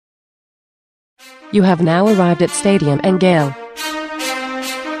You have now arrived at Stadium and Gale.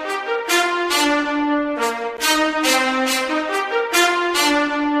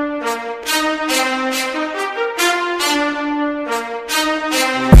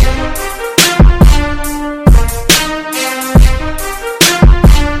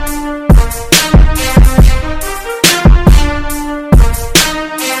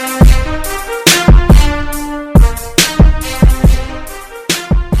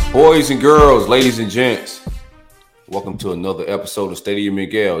 Boys and girls, ladies and gents, welcome to another episode of Stadium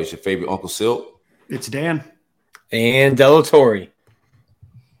and Gale. It's your favorite Uncle Silk. It's Dan. And Delatorre.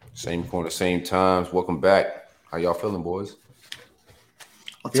 Same corner, same times. Welcome back. How y'all feeling, boys?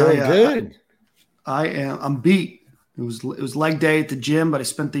 I'll tell you, good. I'm beat. It was leg day at the gym, but I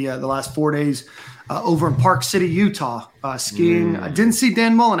spent the last 4 days over in Park City, Utah, skiing. I didn't see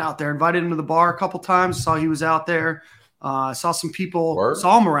Dan Mullen out there. Invited him to the bar a couple times. Saw he was out there. I saw some people,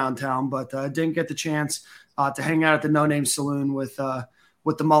 saw him around town, but didn't get the chance to hang out at the No Name Saloon with the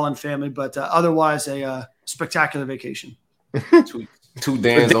Mullen family. But otherwise, a spectacular vacation. two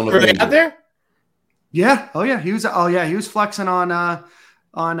Dans on the Were they out there? Yeah. Oh yeah. He was flexing on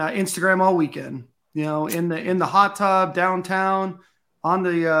Instagram all weekend. You know, in the hot tub downtown, on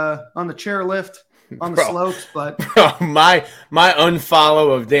the chairlift, on the slopes. But my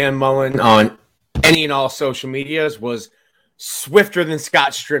unfollow of Dan Mullen on any and all social medias was swifter than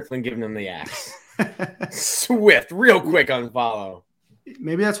Scott Strickland giving him the axe. Swift, real quick unfollow.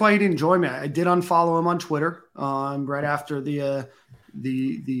 Maybe that's why he didn't join me. I did unfollow him on Twitter right after the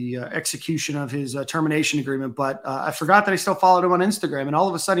execution of his termination agreement, but I forgot that I still followed him on Instagram, and all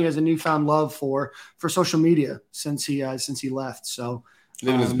of a sudden he has a newfound love for social media since he left. So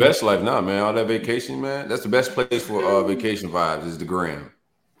living his best life now, man. All that vacation, man. That's the best place for vacation vibes is the gram.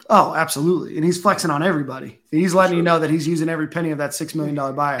 Oh, absolutely. And he's flexing on everybody. He's letting you know that he's using every penny of that $6 million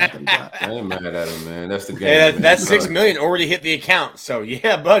buyout that he got. I ain't mad at him, man. That's the game. Yeah, that $6 million already hit the account. So,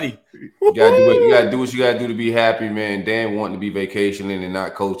 yeah, buddy. You gotta do what you gotta do to be happy, man. Dan wanting to be vacationing and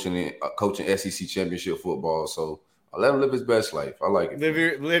not coaching SEC championship football. So I let him live his best life. I like it. Live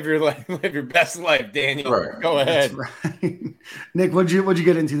your life, live your best life, Daniel. Right. Go ahead. Right. Nick, what'd you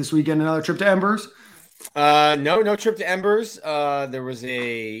get into this weekend? Another trip to Embers? No trip to Embers. There was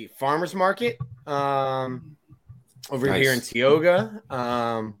a farmer's market over here in Tioga.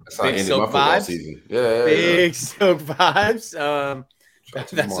 That's how I big ended Silk my vibes. season. Yeah. Big Silk vibes.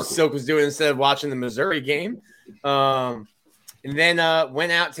 That's what Silk was doing instead of watching the Missouri game. And then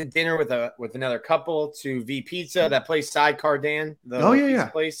went out to dinner with another couple to V Pizza, that place Sidecar Dan. The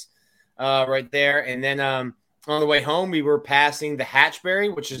place right there. And then on the way home, we were passing the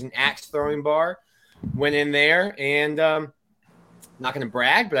Hatchberry, which is an axe throwing bar. Went in there and not going to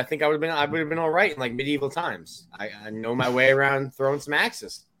brag, but I think I would have been all right in like medieval times. I know my way around throwing some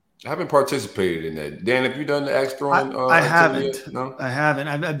axes. I haven't participated in that. Dan, have you done the axe throwing? I haven't. No? I haven't.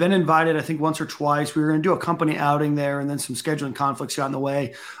 I've been invited, I think, once or twice. We were going to do a company outing there, and then some scheduling conflicts got in the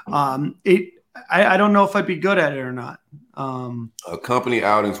way. I don't know if I'd be good at it or not. A company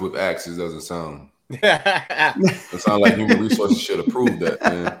outings with axes doesn't sound. It sounds like human resources should approve that,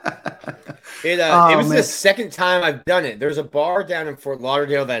 man. It was the second time I've done it. There's a bar down in Fort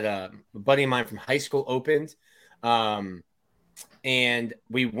Lauderdale that a buddy of mine from high school opened, and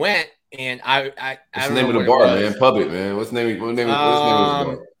we went. And I What's the name of the bar, man? Public, man. What's the name of the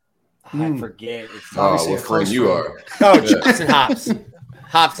bar? I forget. It's what friend you are? Chops and Hops,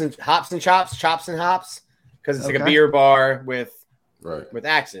 Hops and Chops and Hops, because it's like a beer bar with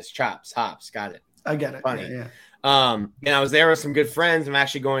axes, chops, hops. Got it. I get it. Funny. Yeah. And I was there with some good friends. I'm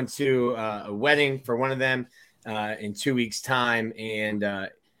actually going to a wedding for one of them in 2 weeks' time. And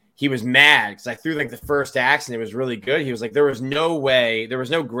he was mad because I threw like the first axe and it was really good. He was like, there was no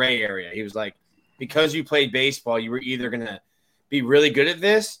gray area. He was like, because you played baseball, you were either going to be really good at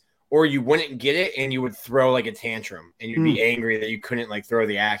this or you wouldn't get it and you would throw like a tantrum and you'd be angry that you couldn't like throw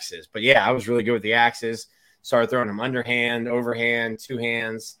the axes. But yeah, I was really good with the axes. Started throwing them underhand, overhand, two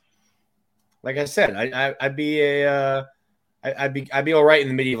hands. Like I said, I'd be all right in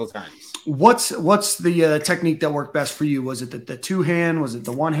the medieval times. What's the technique that worked best for you? Was it the two hand? Was it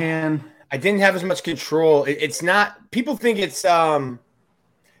the one hand? I didn't have as much control. It's not. People think it's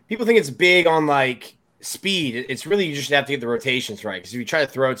big on like speed. It's really you just have to get the rotations right. Because if you try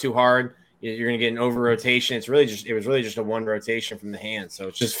to throw too hard, you're gonna get an over rotation. It was really just a one rotation from the hand. So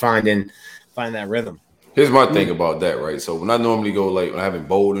it's just finding that rhythm. Here's my thing about that, right? So when I normally go, like, when I haven't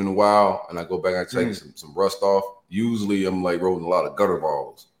bowled in a while and I go back and take some rust off, usually I'm like rolling a lot of gutter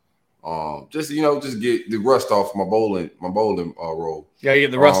balls. Just get the rust off my bowling roll. Yeah, you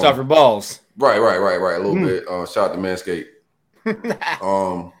get the rust off your balls. Right. A little bit. Shout out to Manscaped.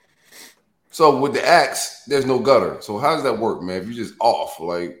 So with the axe, there's no gutter. So how does that work, man? If you just off,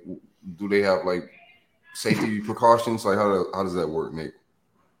 like, do they have like safety precautions? Like how does that work, Nick?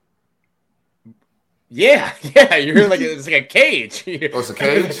 Yeah, you're like it's like a cage. Oh, it's a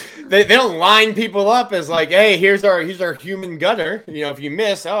cage. They don't line people up as like, hey, here's our human gutter. You know, if you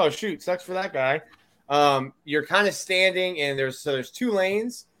miss, oh shoot, sucks for that guy. You're kind of standing, and there's 2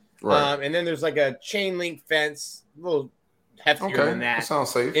 lanes, Right. and then there's like a chain link fence, a little heftier than that sounds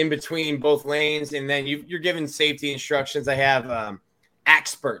safe. in between both lanes, and then you're given safety instructions. I have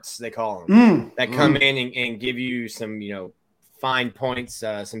experts, they call them, that come in and give you some, fine points,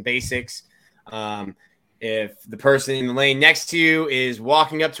 some basics. If the person in the lane next to you is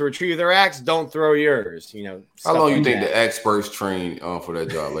walking up to retrieve their axe, don't throw yours. How long like you think that. the experts train for that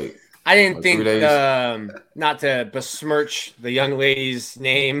job? Like, I didn't think 3 days? Not to besmirch the young lady's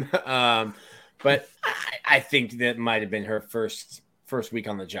name, but I think that might have been her first week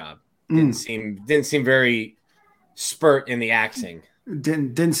on the job. Didn't seem very spurt in the axing.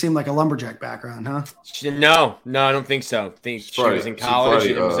 Didn't seem like a lumberjack background, huh? No, I don't think so. I think she was in college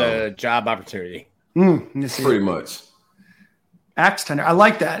and it was a job opportunity. Pretty much. Axe tender. I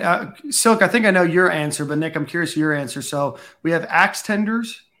like that. Silk, I think I know your answer, but Nick, I'm curious your answer. So we have axe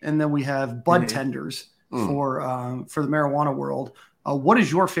tenders and then we have bud tenders for the marijuana world. What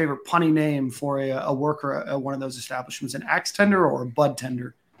is your favorite punny name for a worker at one of those establishments? An axe tender or a bud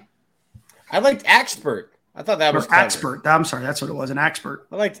tender? I liked Axpert. I thought that was Axpert. I'm sorry, that's what it was. An Axpert.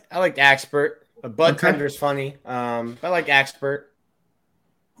 I liked Axpert. A bud tender is funny. I like Axpert.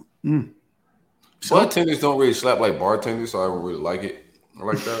 Bud tenders don't really slap like bartenders, so I don't really like it. I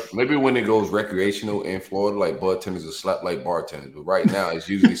like that. Maybe when it goes recreational in Florida, like bud tenders will slap like bartenders. But right now, it's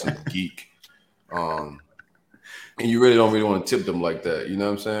usually some geek. And you really don't want to tip them like that. You know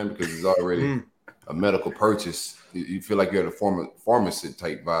what I'm saying? Because it's already a medical purchase. You feel like you're at a pharmacy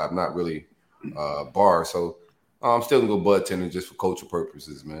type vibe, not really bar. So I'm still gonna go bud tender just for cultural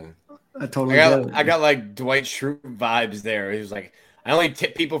purposes, man. I totally I got like Dwight Schrute vibes there. He was like, I only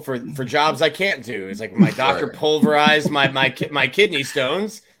tip people for jobs I can't do. It's like my doctor pulverized my kidney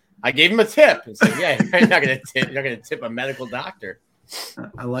stones. I gave him a tip. It's like, yeah, you're not gonna tip a medical doctor.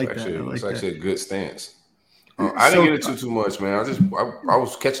 I like that. It's actually a good stance. I didn't get into too much, man. I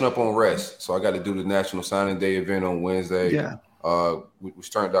was catching up on rest, so I got to do the National Signing Day event on Wednesday. Yeah,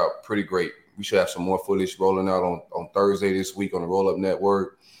 which turned out pretty great. We should have some more footage rolling out on Thursday this week on the Roll Up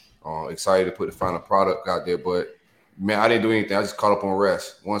Network. Excited to put the final product out there, but man, I didn't do anything. I just caught up on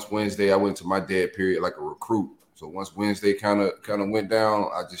rest. Once Wednesday, I went to my dead period like a recruit. So once Wednesday kind of went down,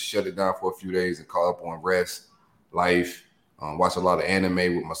 I just shut it down for a few days and caught up on rest, life. Watched a lot of anime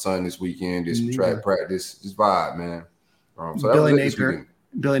with my son this weekend. Did some track practice. Just vibe, man. So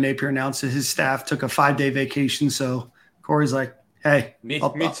Billy Napier announced that his staff took a 5-day vacation. So Corey's like, "Hey, me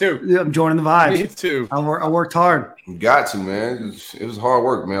too. I'm joining the vibe. Me too. I worked hard. You got to, man. It was hard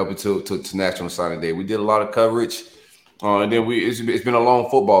work, man. Up until to National Signing Day, we did a lot of coverage, and then it's been a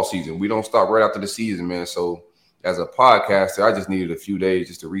long football season. We don't stop right after the season, man. So as a podcaster, I just needed a few days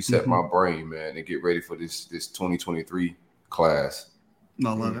just to reset my brain, man, and get ready for this 2023 class.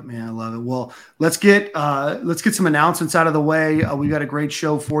 I love it, man. I love it. Well, let's get some announcements out of the way. We got a great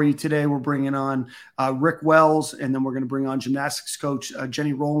show for you today. We're bringing on Rick Wells, and then we're going to bring on gymnastics coach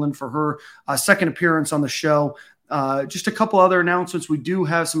Jenny Rowland for her second appearance on the show. Just a couple other announcements. We do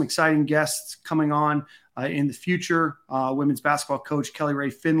have some exciting guests coming on in the future. Women's basketball coach Kelly Ray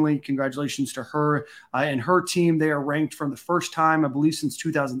Finley. Congratulations to her and her team. They are ranked for the first time, I believe, since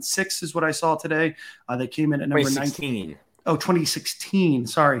 2006 is what I saw today. They came in at number 19. 2016.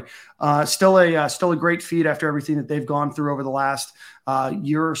 Sorry. Still a great feat after everything that they've gone through over the last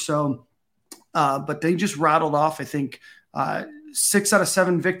year or so. But they just rattled off, I think, 6 out of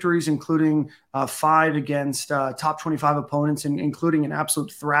 7 victories, including 5 against top 25 opponents, and including an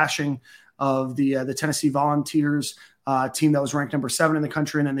absolute thrashing of the Tennessee Volunteers team that was ranked number 7 in the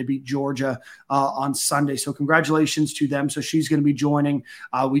country, and then they beat Georgia on Sunday. So congratulations to them. So she's going to be joining.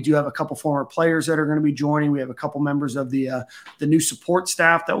 We do have a couple former players that are going to be joining. We have a couple members of the new support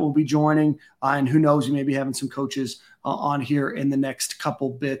staff that will be joining, and who knows, we may be having some coaches on here in the next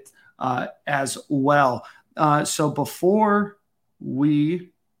couple bit as well. So before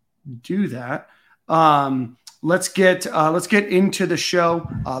we do that, let's get into the show.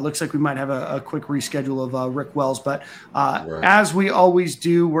 Looks like we might have a quick reschedule of Rick Wells, but as we always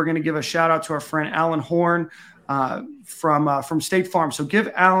do, we're going to give a shout out to our friend Alan Horn. from State Farm. So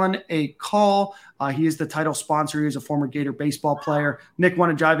give Alan a call. He is the title sponsor. He is a former Gator baseball player. Nick,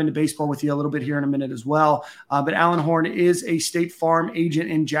 want to dive into baseball with you a little bit here in a minute as well. But Alan Horn is a State Farm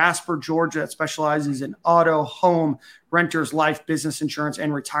agent in Jasper, Georgia, that specializes in auto, home, renters, life, business insurance,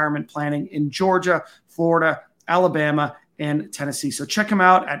 and retirement planning in Georgia, Florida, Alabama, and Tennessee. So check him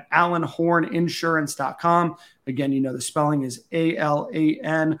out at alanhorninsurance.com. Again, you know the spelling is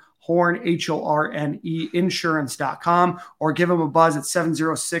ALAN Horn, HORNE, insurance.com, or give him a buzz at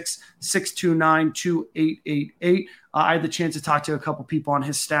 706-629-2888. I had the chance to talk to a couple people on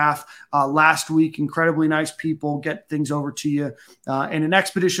his staff last week. Incredibly nice people, get things over to you in an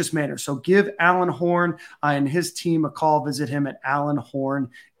expeditious manner. So give Alan Horn and his team a call. Visit him at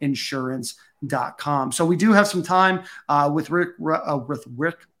alanhorninsurance.com. So we do have some time with Rick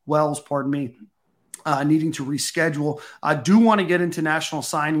Wells, needing to reschedule. I do want to get into National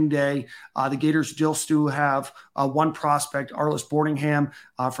Signing Day. The Gators still have one prospect, Arlis Boardingham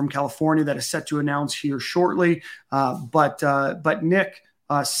from California, that is set to announce here shortly. But Nick,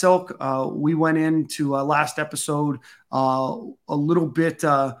 Silk, we went into last episode a little bit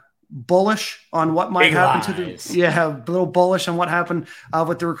bullish on what might happen to a little bullish on what happened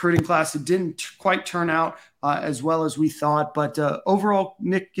with the recruiting class. It didn't quite turn out as well as we thought, but overall,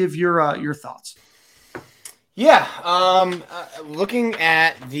 Nick, give your thoughts. Yeah, looking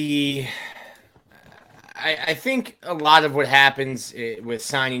at I think a lot of what happens with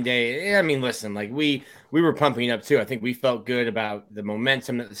signing day. I mean, listen, like we were pumping up too. I think we felt good about the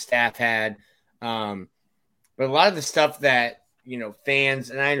momentum that the staff had, but a lot of the stuff that fans,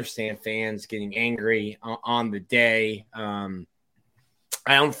 and I understand fans getting angry on the day. I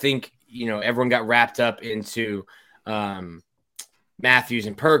don't think everyone got wrapped up into Matthews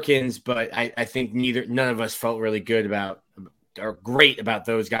and Perkins, but I think none of us felt really good about or great about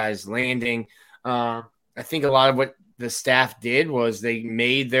those guys landing. I think a lot of what the staff did was they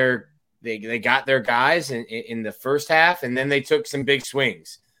got their guys in the first half, and then they took some big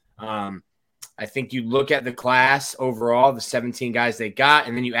swings. I think you look at the class overall, the 17 guys they got,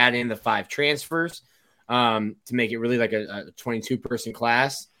 and then you add in the 5 transfers to make it really like a 22-person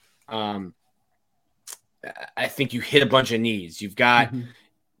class. I think you hit a bunch of needs. You've got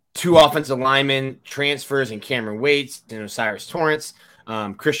 2 offensive linemen transfers in Cameron Waits and Osiris Torrance.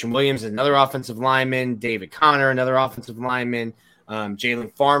 Christian Williams, another offensive lineman. David Connor, another offensive lineman.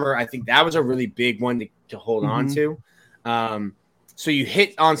 Jalen Farmer. I think that was a really big one to hold on to. So you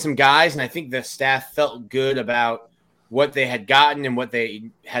hit on some guys, and I think the staff felt good about what they had gotten and what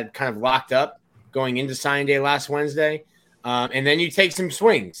they had kind of locked up going into signing day last Wednesday. And then you take some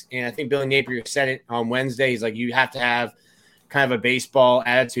swings. And I think Billy Napier said it on Wednesday. He's like, you have to have kind of a baseball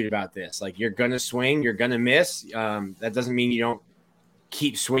attitude about this. Like, you're going to swing, you're going to miss. That doesn't mean you don't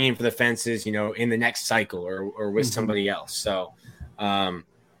keep swinging for the fences, in the next cycle or with somebody else. So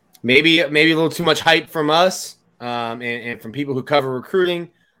maybe a little too much hype from us and from people who cover recruiting.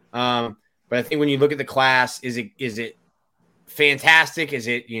 But I think when you look at the class, is it fantastic? Is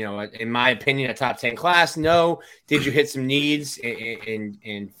it, in my opinion, a top 10 class? No. Did you hit some needs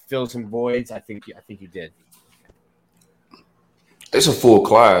and fill some voids? I think you did. It's a full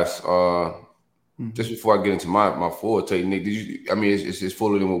class. Just before I get into my full take, Nick, it's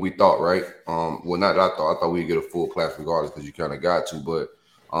fuller than what we thought, right? Well, not that I thought. I thought we'd get a full class regardless because you kind of got to, but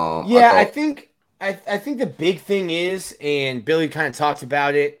I think the big thing is, and Billy kind of talked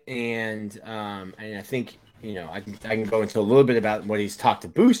about it, and I think I can go into a little bit about what he's talked to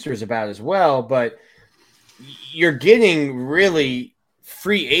boosters about as well, but you're getting really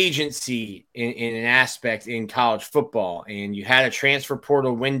free agency in an aspect in college football. And you had a transfer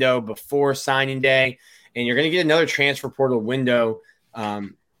portal window before signing day, and you're going to get another transfer portal window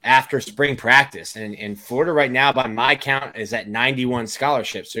after spring practice. And Florida right now, by my count, is at 91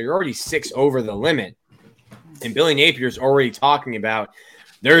 scholarships. So you're already 6 over the limit. And Billy Napier's already talking about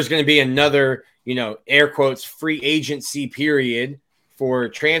there's going to be another, air quotes, free agency period for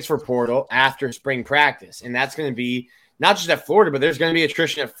transfer portal after spring practice. And that's going to be not just at Florida, but there's going to be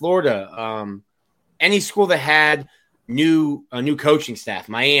attrition at Florida. Any school that had a new coaching staff,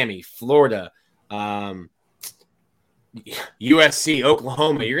 Miami, Florida, USC,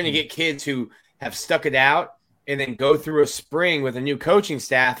 Oklahoma, you're going to get kids who have stuck it out and then go through a spring with a new coaching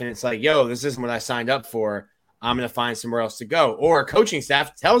staff. And it's like, yo, this isn't what I signed up for. I'm going to find somewhere else to go. Or a coaching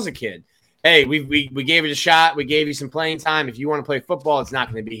staff tells a kid, hey, we gave it a shot. We gave you some playing time. If you want to play football, it's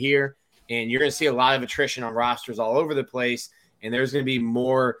not going to be here. And you're going to see a lot of attrition on rosters all over the place. And there's going to be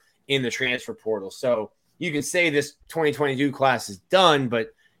more in the transfer portal. So you can say this 2022 class is done,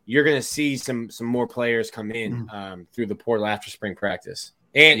 but you're going to see some more players come in through the portal after spring practice.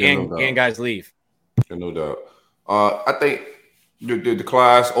 And guys leave. No doubt. I think the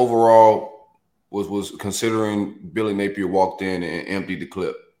class overall was considering Billy Napier walked in and emptied the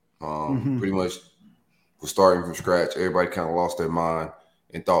clip. Pretty much was starting from scratch. Everybody kind of lost their mind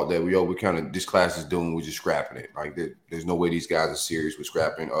and thought that we kind of this class is doomed. We're just scrapping it. Like there's no way these guys are serious with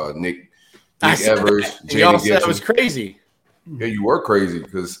scrapping. Nick Evers, y'all said it was crazy. Yeah, you were crazy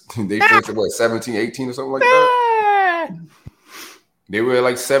because they finished at 17, 18 or something like that. They were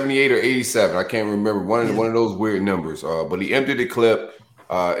like 78 or 87. I can't remember one of those weird numbers. But he emptied the clip,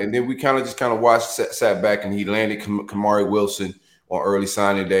 and then we kind of watched, sat back, and he landed Kamari Wilson on early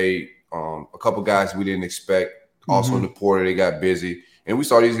signing day. A couple guys we didn't expect. Also in the portal, they got busy, and we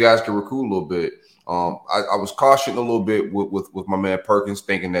saw these guys could recruit a little bit. I was cautioned a little bit with my man Perkins,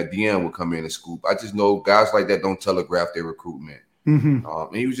 thinking that Deon would come in and scoop. I just know guys like that don't telegraph their recruitment.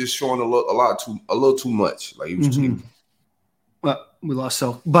 And he was just showing a little too much. Like he was cheap. Well, we lost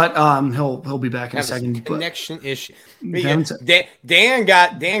Silk, but he'll be back in a second. Connection issue. Dan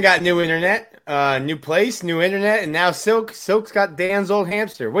got new internet, new place, new internet, and now Silk's got Dan's old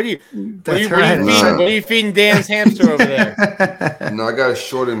hamster. What are you feeding Dan's hamster over there? No, I got to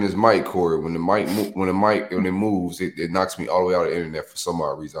shorten his mic cord. When it moves, it knocks me all the way out of the internet for some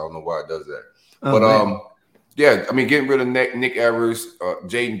odd reason. I don't know why it does that. Yeah, I mean, getting rid of Nick Evers,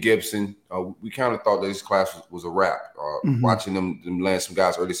 Jaden Gibson, we kind of thought that this class was a wrap. Watching them land some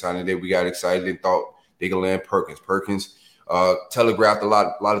guys early signing day, we got excited and thought they could land Perkins. Perkins telegraphed a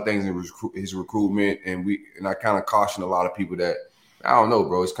lot of things in his recruitment, and I kind of cautioned a lot of people that I don't know,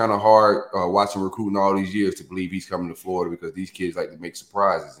 bro. It's kind of hard watching recruiting all these years to believe he's coming to Florida because these kids like to make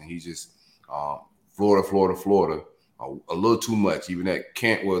surprises, and he's just Florida. A little too much. Even at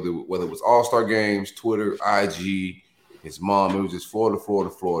Kent, whether it was All-Star games, Twitter, IG, his mom, it was just Florida.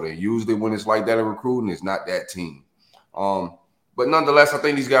 And usually when it's like that in recruiting, it's not that team. But nonetheless, I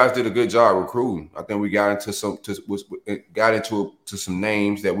think these guys did a good job recruiting. I think we got into some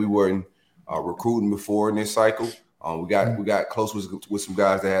names that we weren't recruiting before in this cycle. We got close with some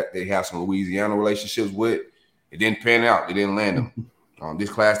guys that they have some Louisiana relationships with. It didn't pan out. They didn't land them.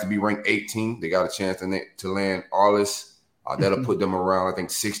 This class to be ranked 18, they got a chance to land Arliss. That'll put them around, I think,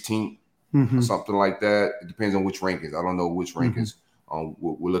 16th or something like that. It depends on which rankings. I don't know which rankings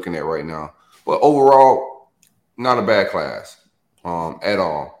we're looking at right now. But overall, not a bad class at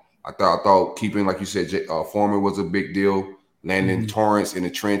all. I thought keeping, like you said, Foreman was a big deal. Landing Torrance in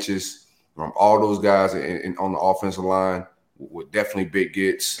the trenches. All those guys on the offensive line were definitely big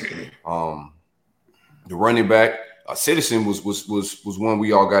gets. The running back, Citizen was one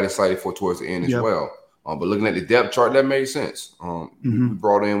we all got excited for towards the end as well. But looking at the depth chart, that made sense. We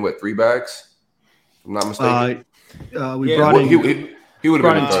brought in 3 backs, if I'm not mistaken. He would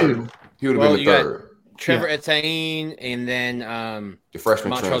have been the third. He would have been the third. Trevor Etienne and then the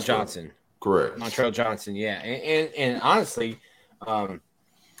freshman Montrell transfer. Johnson. Correct. Montrell Johnson, yeah. And honestly,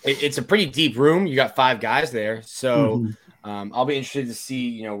 it's a pretty deep room. You got 5 guys there. So I'll be interested to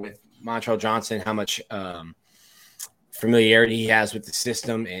see, with Montrell Johnson, how much familiarity he has with the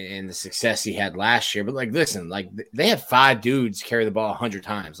system and the success he had last year. But listen, they had 5 dudes carry the ball 100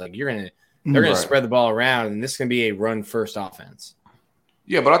 times. They're gonna spread the ball around, and this is gonna be a run first offense.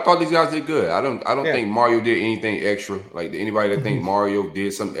 Yeah, but I thought these guys did good. I don't think Mario did anything extra. Like anybody that think Mario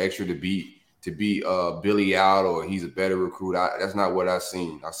did something extra to beat Billy out or he's a better recruit. That's not what I've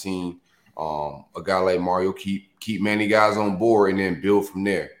seen. I've seen a guy like Mario keep many guys on board and then build from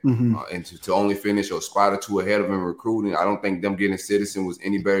there. And to only finish a spot or 2 ahead of him recruiting, I don't think them getting Citizen was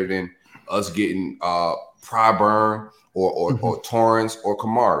any better than us getting Pryburn or Torrance or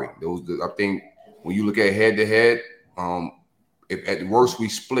Kamari. I think when you look at head to head, if at the worst we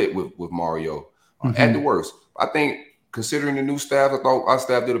split with Mario. At the worst, I think considering the new staff, I thought our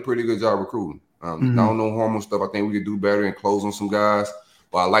staff did a pretty good job recruiting. I don't know hormone stuff. I think we could do better and close on some guys,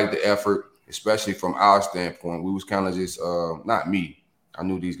 but I like the effort. Especially from our standpoint, we was kind of just not me. I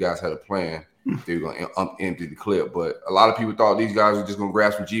knew these guys had a plan. They were going to empty the clip, but a lot of people thought these guys were just going to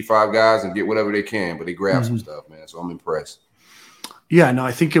grab some G5 guys and get whatever they can, but they grabbed some stuff, man. So I'm impressed. Yeah, no,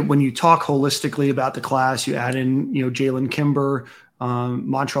 I think when you talk holistically about the class, you add in, Jalen Kimber,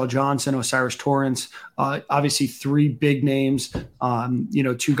 Montrell Johnson, Osiris Torrance, obviously 3 big names,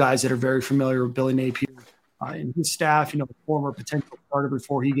 2 guys that are very familiar with Billy Napier and his staff, former potential starter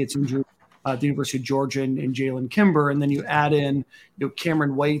before he gets injured. At the University of Georgia and Jalen Kimber, and then you add in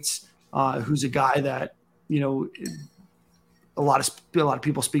Cameron Waits, who's a guy that a lot of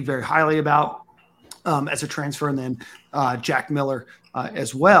people speak very highly about. as a transfer, and then Jack Miller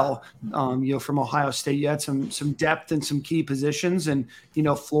as well. From Ohio State, you had some depth in some key positions, and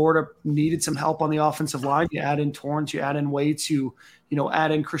Florida needed some help on the offensive line. You add in Torrance, you add in Waits, you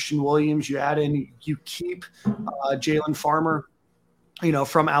add in Christian Williams, you keep Jalen Farmer,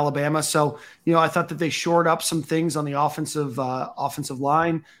 from Alabama. So I thought that they shored up some things on the offensive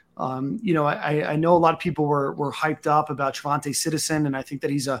line. I know a lot of people were hyped up about Trevante Citizen, and I think that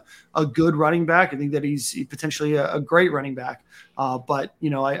he's a good running back. I think that he's potentially a great running back. But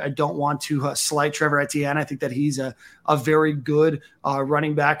I don't want to slight Trevor Etienne. I think that he's a very good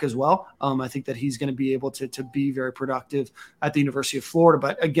running back as well. I think that he's going to be able to be very productive at the University of Florida.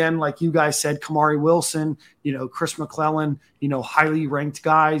 But again, like you guys said, Kamari Wilson, Chris McClellan, highly ranked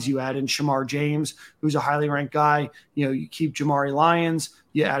guys. You add in Shamar James, who's a highly ranked guy. You keep Jamari Lyons.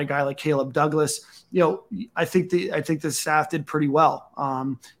 You add a guy like Caleb Douglas. I think the staff did pretty well.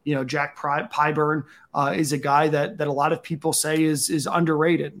 Jack Pyburn is a guy that a lot of people say is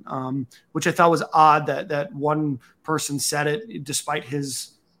underrated, which I thought was odd that one person said it despite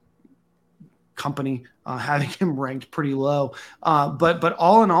his company having him ranked pretty low. But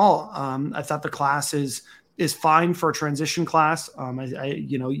all in all, I thought the class is fine for a transition class.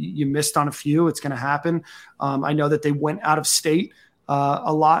 You missed on a few. It's going to happen. I know that they went out of state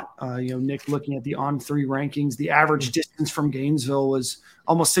a lot. Nick, looking at the On3 rankings, the average distance from Gainesville was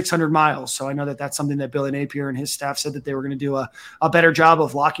almost 600 miles. So I know that that's something that Billy Napier and his staff said that they were going to do a better job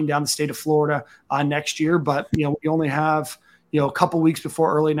of locking down the state of Florida next year. But, we only have, a couple weeks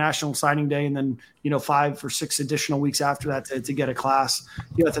before early National Signing Day, and then, 5 or 6 additional weeks after that to get a class.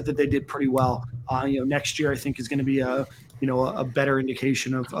 I thought that they did pretty well. Next year I think is going to be a better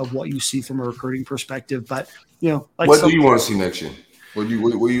indication of what you see from a recruiting perspective. But, what do you want to see next year? What do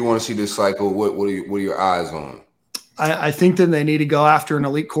you want to see this cycle? What are your eyes on? I think that they need to go after an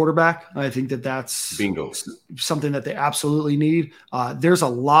elite quarterback. I think that that's bingo, something that they absolutely need. There's a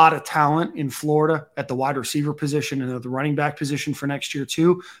lot of talent in Florida at the wide receiver position and at the running back position for next year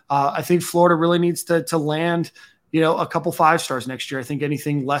too. I think Florida really needs to land, a couple 5-stars next year. I think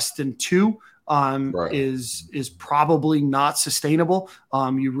anything less than 2 is probably not sustainable.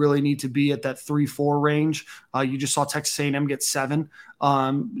 You really need to be at that 3-4 range. You just saw Texas A&M get 7.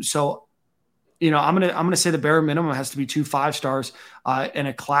 So I'm gonna say the bare minimum has to be 2 5-stars in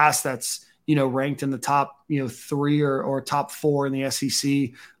a class that's ranked in the top 3 or top 4 in the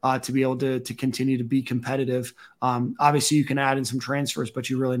SEC to be able to continue to be competitive. Obviously, you can add in some transfers, but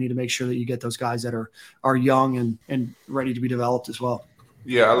you really need to make sure that you get those guys that are young and ready to be developed as well.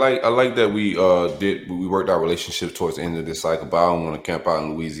 Yeah, I like that we worked our relationship towards the end of this cycle, but I don't want to camp out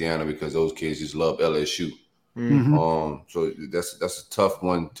in Louisiana because those kids just love LSU. Mm-hmm. So that's a tough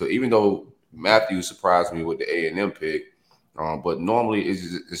one to, even though Matthew surprised me with the A&M pick, but normally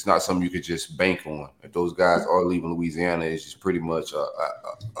it's not something you could just bank on. If those guys are leaving Louisiana, it's just pretty much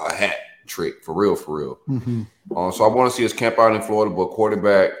a hat trick for real. Mm-hmm. So I want to see us camp out in Florida, but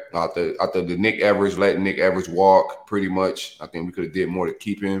quarterback after the Nick Evers, letting Nick Evers walk pretty much. I think we could have did more to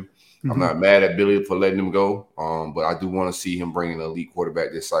keep him. Mm-hmm. I'm not mad at Billy for letting him go, but I do want to see him bring an elite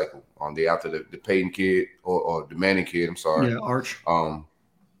quarterback this cycle. After the Peyton kid or the Manning kid, I'm sorry. Yeah, Arch.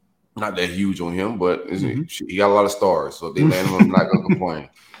 Not that huge on him, but he got a lot of stars. So if they land him, I'm not going to complain.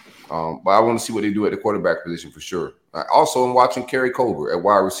 But I want to see what they do at the quarterback position for sure. Also, I'm watching Kerry Colbert at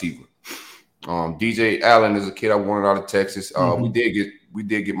wide receiver. DJ Allen is a kid I wanted out of Texas. We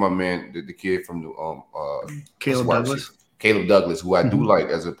did get my man, the kid from the Caleb Douglas, who I do like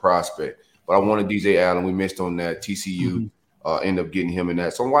as a prospect. But I wanted DJ Allen. We missed on that. TCU ended up getting him in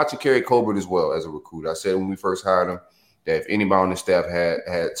that. So I'm watching Kerry Colbert as well as a recruiter. I said when we first hired him that if anybody on the staff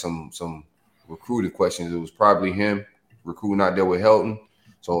had some recruiting questions, it was probably him recruiting out there with Helton.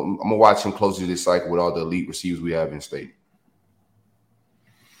 So I'm gonna watch him closely this cycle with all the elite receivers we have in state.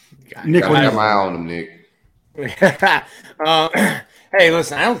 Nick, I have my eye on him, Nick. Hey,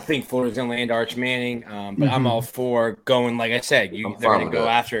 listen, I don't think Florida's gonna land Arch Manning, but I'm all for going. Like I said, they're gonna go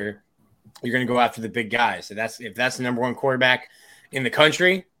after. You're gonna go after the big guys. So if that's the number 1 quarterback in the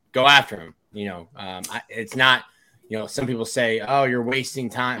country, go after him. It's not. Some people say, "Oh, you're wasting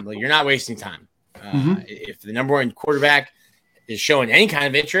time." But you're not wasting time. If the number 1 quarterback is showing any kind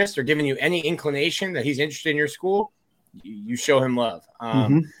of interest or giving you any inclination that he's interested in your school, you show him love.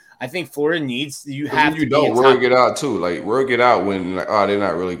 I think Florida needs you have to. Word get out too. Like word get out when they're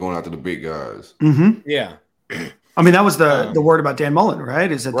not really going after the big guys. Yeah. I mean, that was the word about Dan Mullen, right?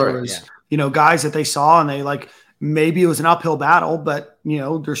 Is that there was guys that they saw and they maybe it was an uphill battle, but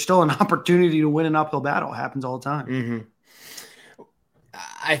there's still an opportunity to win an uphill battle. It happens all the time.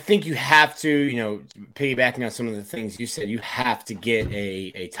 I think you have to, piggybacking on some of the things you said, you have to get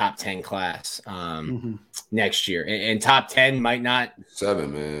a top 10 class next year. And top 10 might not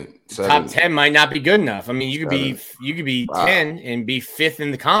 7, man. 7. Top 10 might not be good enough. I mean, you could be Wow. 10 and be 5th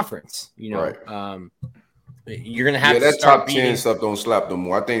in the conference. Right. You're gonna have to that start top beating. 10 stuff don't slap no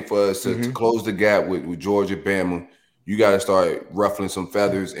more. I think for us to close the gap with Georgia, Bama, you got to start ruffling some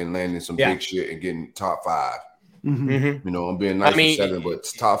feathers and landing some big shit and getting top 5. I'm being nice for 7, but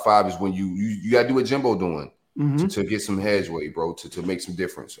top 5 is when you got to do what Jimbo doing to get some headway, bro, to make some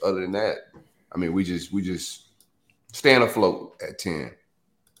difference. Other than that, I mean, we just stand afloat at 10.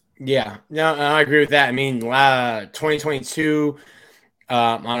 Yeah, no, I agree with that. I mean, 2022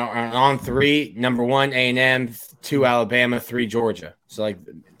 on 3, number 1 A&M, 2 Alabama, 3 Georgia. So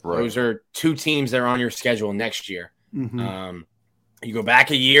those are 2 teams that are on your schedule next year. You go back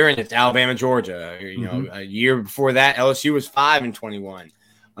a year and it's Alabama, Georgia. A year before that, LSU was 5-21.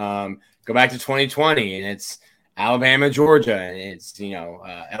 Go back to 2020 and it's Alabama, Georgia, and it's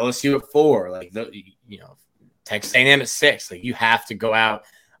LSU at 4. Texas A&M at 6. You have to go out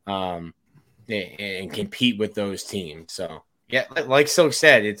and compete with those teams. So yeah, like Silk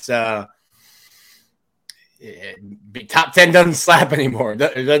said, it's top 10 doesn't slap anymore. It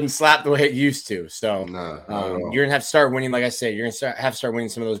doesn't slap the way it used to. So you're gonna have to start winning. Like I said, you're gonna have to start winning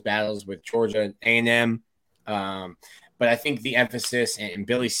some of those battles with Georgia, A&M. But I think the emphasis, and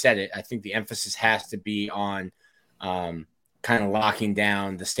Billy said it, I think the emphasis has to be on kind of locking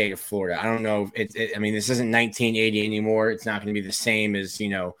down the state of Florida. I don't know. I mean, this isn't 1980 anymore. It's not going to be the same as,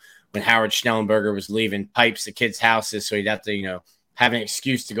 when Howard Schnellenberger was leaving pipes at kids' houses. So he'd have to, have an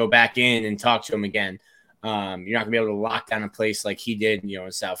excuse to go back in and talk to them again. You're not going to be able to lock down a place like he did,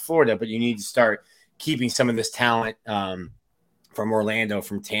 in South Florida, but you need to start keeping some of this talent from Orlando,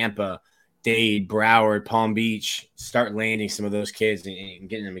 from Tampa, Dade, Broward, Palm Beach, start landing some of those kids and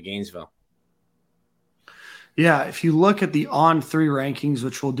getting them to Gainesville. Yeah, if you look at the on 3 rankings,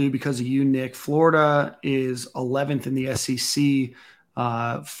 which we'll do because of you, Nick, Florida is 11th in the SEC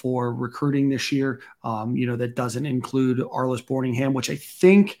for recruiting this year. That doesn't include Arlis Borningham, which I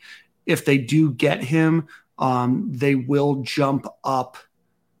think if they do get him, they will jump up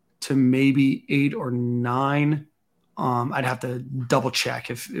to maybe 8 or 9. I'd have to double check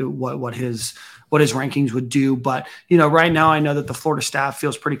what his rankings would do. But, right now I know that the Florida staff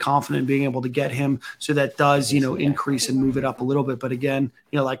feels pretty confident in being able to get him. So that does, increase and move it up a little bit. But again,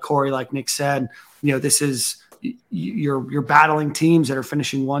 like Corey, like Nick said, this is you're battling teams that are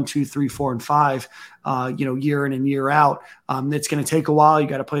finishing 1, 2, 3, 4, and 5, year in and year out. It's going to take a while. You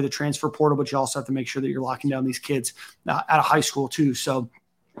got to play the transfer portal, but you also have to make sure that you're locking down these kids out of high school too. So,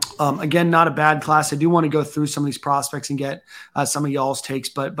 again, not a bad class. I do want to go through some of these prospects and get some of y'all's takes.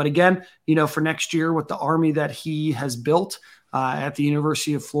 But again, for next year with the army that he has built at the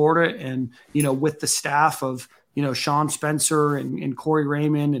University of Florida and, with the staff of, Sean Spencer and Corey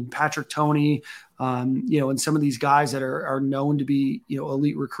Raymond and Patrick Toney, and some of these guys that are known to be,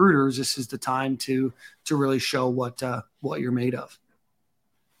 elite recruiters, this is the time to really show what you're made of.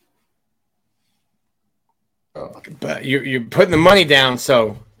 But you're putting the money down,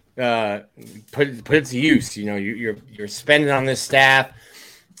 so put it to use. You're spending on this staff,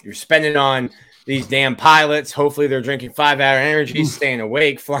 you're spending on these damn pilots. Hopefully, they're drinking 5-hour energy, staying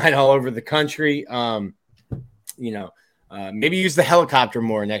awake, flying all over the country. Maybe use the helicopter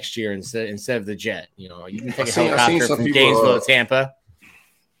more next year instead of the jet. You can take a helicopter from Gainesville to Tampa.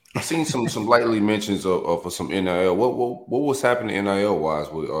 I've seen some lightly mentions of some NIL. What was happening NIL wise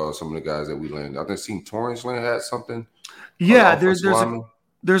with some of the guys that we landed? I think seen Torrance Land had something. Yeah,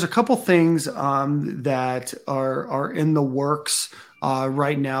 there's a couple things that are in the works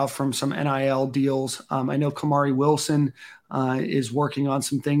right now from some NIL deals. I know Kamari Wilson is working on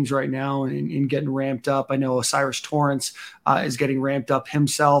some things right now and getting ramped up. I know Osiris Torrance is getting ramped up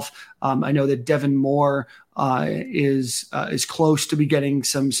himself. I know that Devin Moore is close to be getting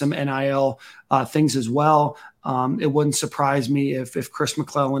some NIL things as well. It wouldn't surprise me if Chris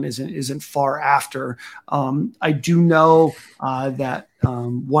McClellan isn't far after. I do know that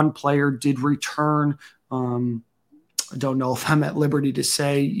one player did return. I don't know if I'm at liberty to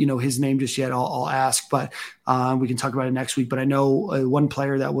say, his name just yet. I'll ask, but we can talk about it next week. But I know one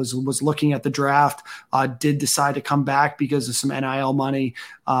player that was looking at the draft did decide to come back because of some NIL money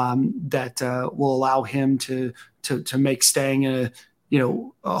that will allow him to make staying in a,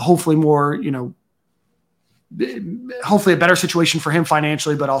 hopefully more, hopefully a better situation for him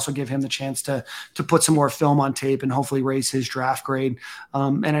financially, but also give him the chance to put some more film on tape and hopefully raise his draft grade.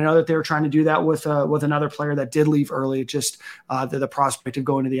 And I know that they were trying to do that with another player that did leave early. Just the prospect of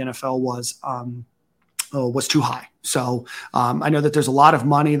going to the NFL was was too high. So I know that there's a lot of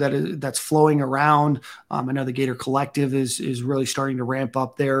money that's flowing around. I know the Gator Collective is really starting to ramp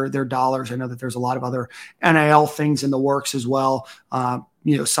up their dollars. I know that there's a lot of other NIL things in the works as well.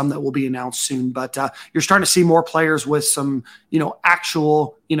 Some that will be announced soon. But you're starting to see more players with some,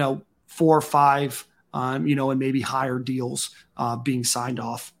 actual, 4 or 5, and maybe higher deals being signed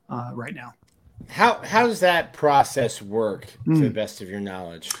off right now. How does that process work to the best of your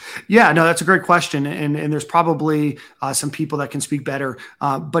knowledge? Yeah, no, that's a great question. And there's probably some people that can speak better,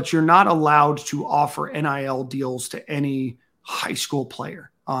 but you're not allowed to offer NIL deals to any high school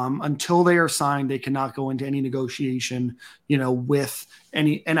player. Until they are signed, they cannot go into any negotiation, with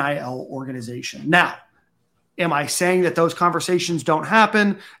any NIL organization. Now, am I saying that those conversations don't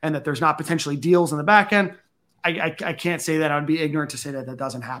happen and that there's not potentially deals in the back end? I can't say that. I would be ignorant to say that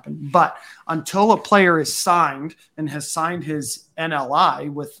doesn't happen. But until a player is signed and has signed his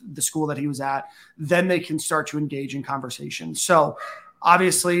NLI with the school that he was at, then they can start to engage in conversation. So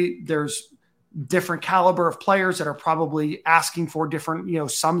obviously there's different caliber of players that are probably asking for different,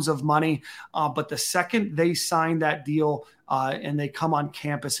 sums of money. But the second they sign that deal and they come on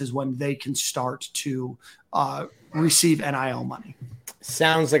campus is when they can start to receive NIL money.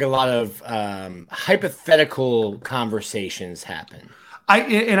 Sounds like a lot of hypothetical conversations happen.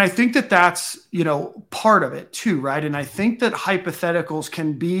 I think that that's, part of it too, right? And I think that hypotheticals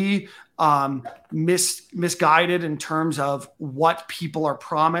can be misguided in terms of what people are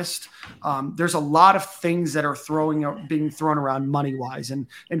promised. There's a lot of things that are being thrown around money-wise. And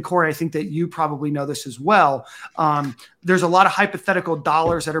Corey, I think that you probably know this as well. There's a lot of hypothetical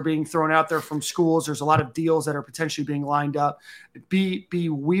dollars that are being thrown out there from schools. There's a lot of deals that are potentially being lined up. Be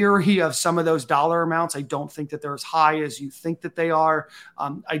weary of some of those dollar amounts. I don't think that they're as high as you think that they are.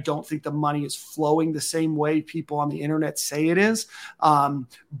 I don't think the money is flowing the same way people on the internet say it is.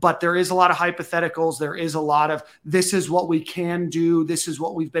 But there is a lot of hypotheticals. There is a lot of, this is what we can do. This is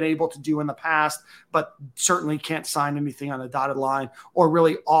what we've been able to do in the past, but certainly can't sign anything on the dotted line or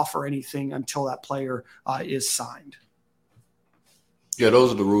really offer anything until that player is signed. Yeah,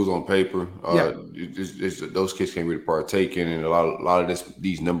 those are the rules on paper. Those kids can't really partake in, and a lot of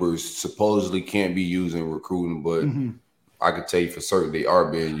these numbers supposedly can't be used in recruiting, but I could tell you for certain they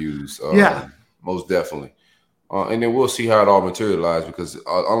are being used. Most definitely. And then we'll see how it all materializes, because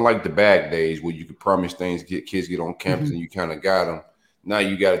unlike the bag days where you could promise things, kids get on campus and you kind of got them, now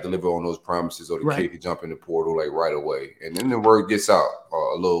you got to deliver on those promises, or the kid can jump in the portal like right away. And then the word gets out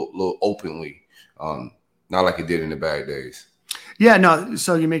a little openly, not like it did in the bag days. Yeah, no,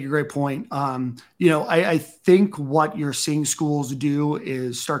 so you make a great point. I think what you're seeing schools do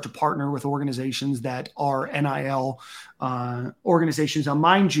is start to partner with organizations that are NIL organizations. Now,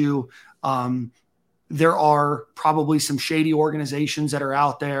 mind you, there are probably some shady organizations that are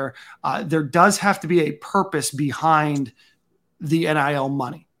out there. There does have to be a purpose behind the NIL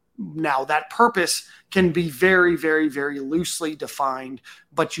money. Now, that purpose can be very, very, very loosely defined,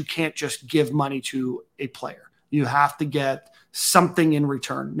 but you can't just give money to a player. You have to get something in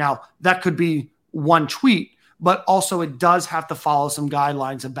return. Now, that could be one tweet, but also it does have to follow some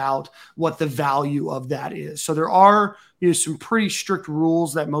guidelines about what the value of that is. So there are some pretty strict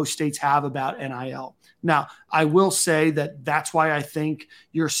rules that most states have about NIL. Now, I will say that that's why I think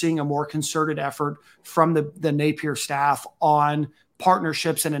you're seeing a more concerted effort from the Napier staff on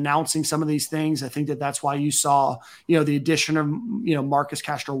partnerships and announcing some of these things. I think that that's why you saw, the addition of, Marcus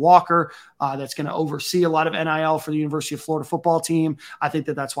Castro Walker, that's going to oversee a lot of NIL for the University of Florida football team. I think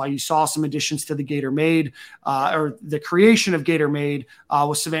that that's why you saw some additions to the Gator Made, or the creation of Gator Made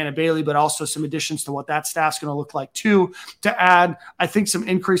with Savannah Bailey, but also some additions to what that staff's going to look like too, to add, I think, some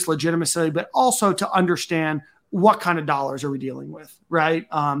increased legitimacy, but also to understand what kind of dollars are we dealing with, right?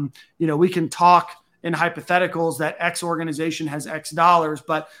 We can talk in hypotheticals that X organization has X dollars,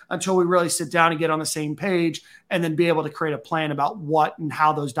 but until we really sit down and get on the same page and then be able to create a plan about what and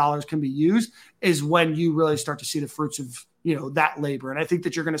how those dollars can be used is when you really start to see the fruits of, that labor. And I think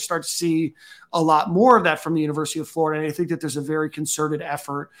that you're going to start to see a lot more of that from the University of Florida. And I think that there's a very concerted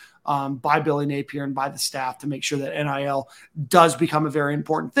effort by Billy Napier and by the staff to make sure that NIL does become a very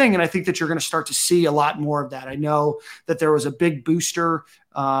important thing. And I think that you're going to start to see a lot more of that. I know that there was a big booster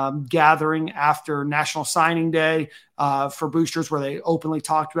gathering after National Signing Day for boosters where they openly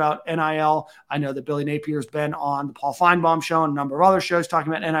talked about NIL. I know that Billy Napier's been on the Paul Feinbaum show and a number of other shows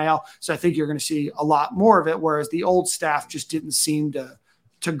talking about NIL. So I think you're going to see a lot more of it, whereas the old staff just didn't seem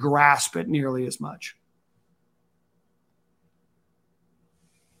to grasp it nearly as much.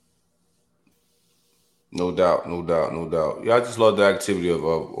 No doubt. Yeah, I just love the activity of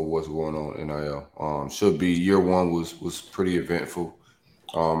what's going on in NIL. Should be year one was pretty eventful.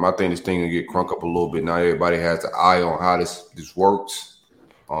 I think this thing will get crunk up a little bit now. Everybody has the eye on how this works,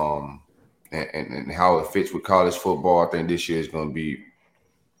 and how it fits with college football. I think this year is going to be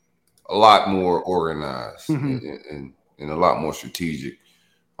a lot more organized and a lot more strategic.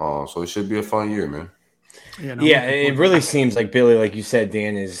 So it should be a fun year, man. Yeah, it really seems like Billy, like you said,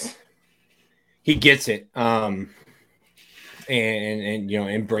 Dan, he gets it, and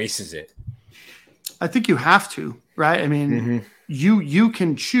embraces it. I think you have to, right? I mean, you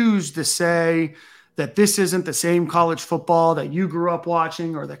can choose to say that this isn't the same college football that you grew up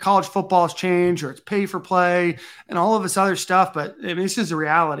watching, or that college football has changed, or it's pay for play and all of this other stuff. But I mean, this is the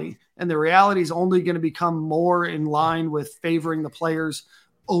reality, and the reality is only going to become more in line with favoring the players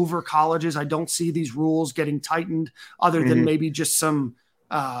over colleges. I don't see these rules getting tightened other than maybe just some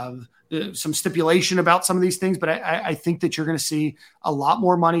stipulation about some of these things. But I think that you're going to see a lot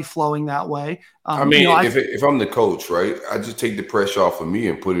more money flowing that way. I mean, if I'm the coach, right, I just take the pressure off of me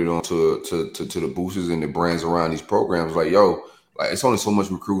and put it on to the boosters and the brands around these programs. Like, it's only so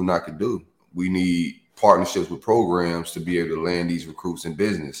much recruiting I can do. We need partnerships with programs to be able to land these recruits in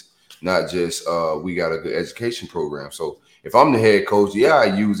business, not just we got a good education program. So if I'm the head coach, I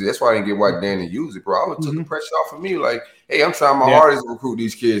use it. That's why I didn't get White Dan to use it, bro. I would took the pressure off of me. Like, hey, I'm trying my hardest to recruit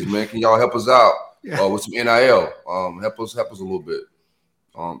these kids, man. Can y'all help us out with some NIL? Help us a little bit.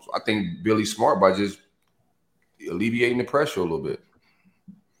 So I think Billy's smart by just alleviating the pressure a little bit.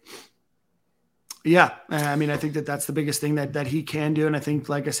 Yeah, I mean, I think that's the biggest thing that he can do, and I think,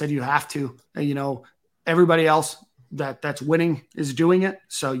 like I said, you have to. Everybody else that's winning is doing it,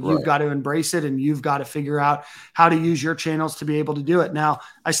 so you've got to embrace it, and you've got to figure out how to use your channels to be able to do it. Now,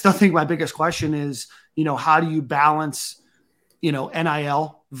 I still think my biggest question is, how do you balance,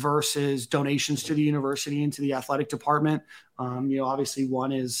 NIL versus donations to the university and to the athletic department? Obviously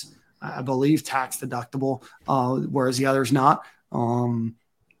one is, I believe, tax deductible, whereas the other is not.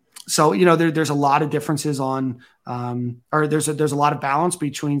 So, there's a lot of differences on, or there's a lot of balance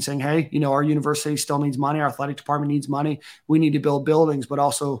between saying, hey, our university still needs money. Our athletic department needs money. We need to build buildings, but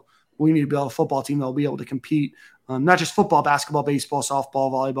also we need to build a football team that will be able to compete. Not just football, basketball, baseball,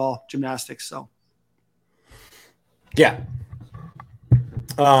 softball, volleyball, gymnastics. So. Yeah.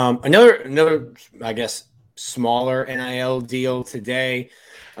 Another, I guess, smaller NIL deal today.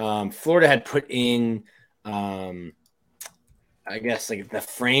 Florida had put in, I guess, like the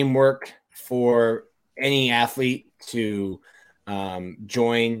framework for any athlete to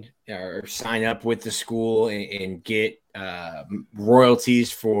join or sign up with the school and get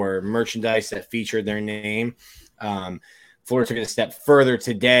royalties for merchandise that featured their name. Florida took it a step further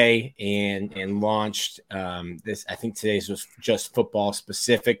today and launched this. I think today's was just football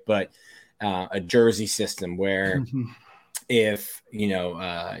specific, but a jersey system where if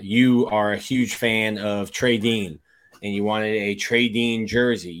you are a huge fan of Trey Dean and you wanted a Trey Dean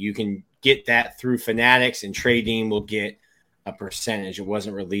jersey, you can get that through Fanatics, and Trey Dean will get a percentage. It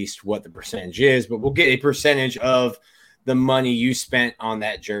wasn't released what the percentage is, but we'll get a percentage of the money you spent on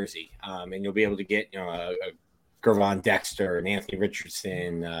that jersey, and you'll be able to get a Gervon Dexter and Anthony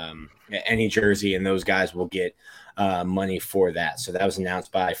Richardson, any jersey, and those guys will get money for that. So that was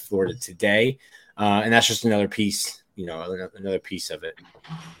announced by Florida today, and that's just another piece, another piece of it.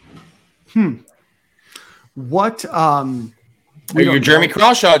 What your Jeremy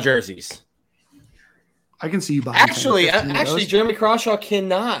Crawshaw jerseys? I can see you buying. Actually, Jeremy Crawshaw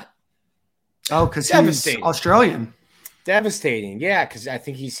cannot. Oh, because he's Australian. Devastating, yeah, because I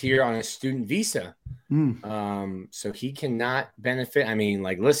think he's here on a student visa. So he cannot benefit. I mean,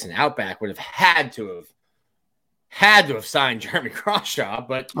 listen, Outback would have had to have signed Jeremy Crawshaw,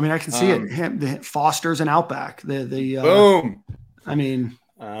 but I mean, I can see it. The Foster's and Outback. The boom. I mean,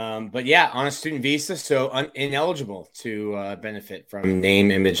 but yeah, on a student visa, so ineligible to benefit from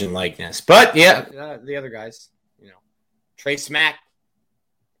name, image, and likeness. But yeah, the other guys, Trey Smack,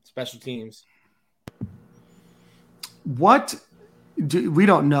 special teams. We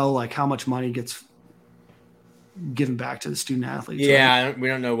don't know how much money gets given back to the student athletes. Yeah, right? We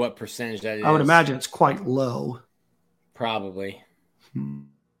don't know what percentage that is. I would imagine it's quite low. Probably.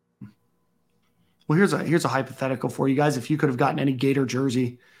 Well, here's a hypothetical for you guys. If you could have gotten any Gator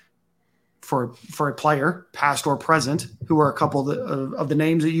jersey for a player, past or present, who are a couple of the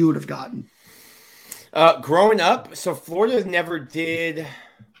names that you would have gotten? Growing up, so Florida really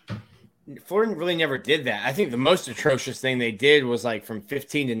never did that. I think the most atrocious thing they did was from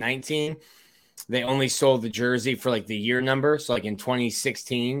 15 to 19. They only sold the jersey for the year number. So in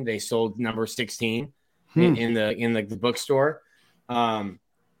 2016, they sold number 16 in the bookstore.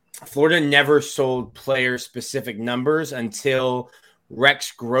 Florida never sold player specific numbers until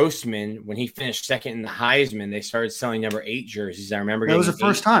Rex Grossman, when he finished second in the Heisman, they started selling number 8 jerseys. I remember that was the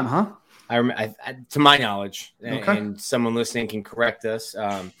first time, huh? To my knowledge, Okay. and someone listening can correct us.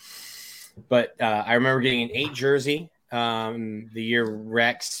 But I remember getting an 8 jersey the year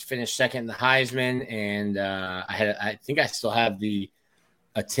Rex finished second in the Heisman, and I think I still have a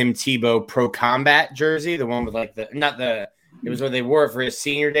Tim Tebow Pro Combat jersry, the one with like it was where they wore it for his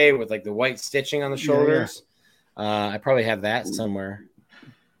senior day with like the white stitching on the shoulders. I probably have that somewhere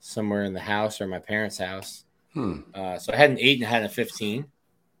in the house or my parents' house. So I had an 8 and I had a 15,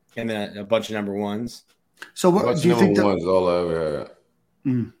 and then a bunch of number 1s. So what do you think? Number 1 is all I ever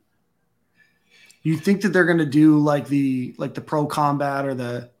had. You think that they're going to do like the Pro Combat or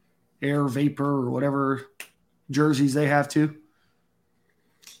the Air Vapor or whatever jerseys they have too?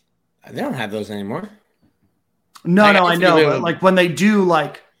 They don't have those anymore. No, I know. But like when they do,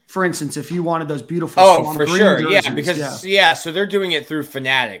 like for instance, if you wanted those beautiful, for sure, jerseys, so they're doing it through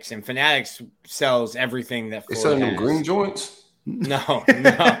Fanatics, and Fanatics sells everything that they selling them green joints. No.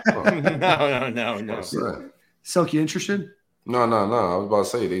 Silk, you interested? No. I was about to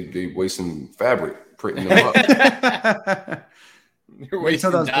say they wasting fabric printing them up. Wait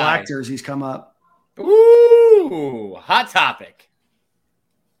till those black jerseys come up. Ooh, hot topic.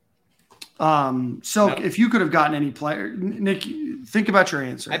 If you could have gotten any player, Nick, think about your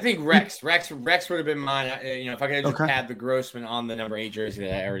answer. I think Rex would have been mine. If I could have just had the Grossman on the number 8 jersey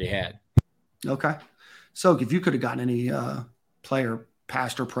that I already had. Okay. So if you could have gotten any player,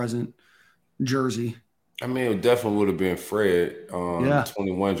 past or present jersey. I mean, it definitely would have been Fred.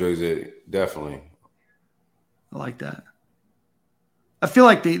 21 jersey, definitely. I like that. I feel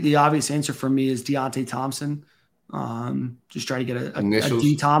like the obvious answer for me is Deontay Thompson. Just try to get a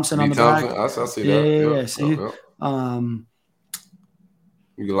D Thompson on the back. I see that. Yeah. See, you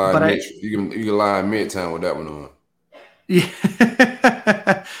can lie. You can lie in Midtown with that one on.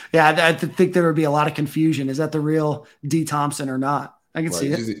 Yeah, I think there would be a lot of confusion. Is that the real D Thompson or not? I can see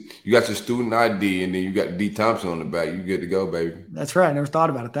it. You got your student ID, and then you got D Thompson on the back. You good to go, baby. That's right. I never thought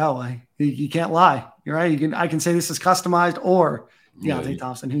about it that way. You can't lie. You're right. I can say this is customized or Deontay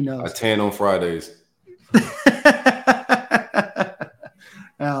Thompson. Who knows? I tan on Fridays.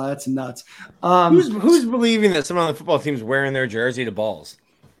 Oh, that's nuts. Who's believing that someone on the football team's wearing their jersey to balls?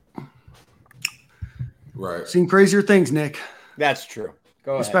 Right. Seen crazier things, Nick. That's true.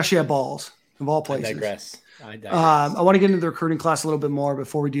 Go ahead. Especially at balls, of all places. I digress. I want to get into the recruiting class a little bit more.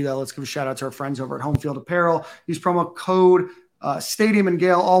 Before we do that, let's give a shout out to our friends over at Home Field Apparel. Use promo code Stadium and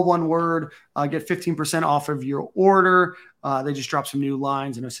Gale, all one word. Get 15% off of your order. They just dropped some new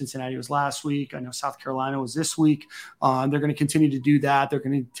lines. I know Cincinnati was last week. I know South Carolina was this week. They're going to continue to do that. They're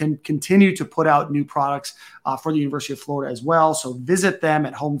going to continue to put out new products for the University of Florida as well. So visit them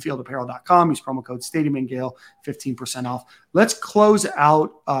at homefieldapparel.com. Use promo code Stadium and Gale, 15% off. Let's close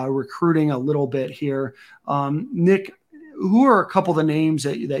out recruiting a little bit here. Nick, who are a couple of the names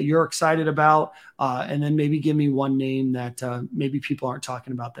that you're excited about? And then maybe give me one name that maybe people aren't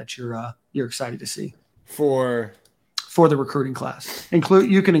talking about that you're excited to see for the recruiting class.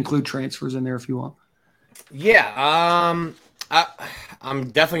 You can include transfers in there if you want. Yeah, I'm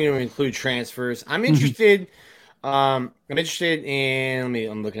definitely going to include transfers. I'm interested. I'm interested in.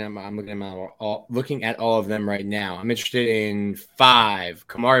 I'm looking at all of them right now. I'm interested in 5: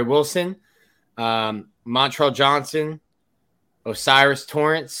 Kamari Wilson, Montrell Johnson, Osiris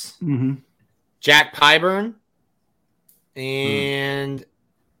Torrance, Jack Pyburn, and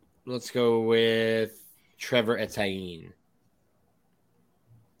let's go with Trevor Etienne.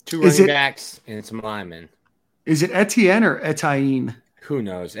 2 running backs and some linemen. Is it Etienne or Etienne? Who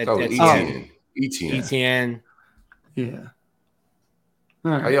knows? Etienne. Yeah.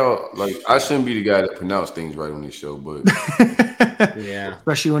 All right. I shouldn't be the guy that pronounce things right on this show, but yeah.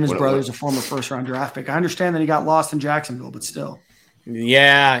 Especially when his brother's a former first-round draft pick. I understand that he got lost in Jacksonville, but still.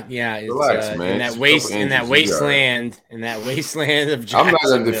 Yeah. It's, relax, man. In that wasteland of Jacksonville. I'm not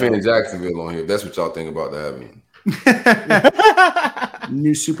going to defend Jacksonville on here. That's what y'all think about that happening.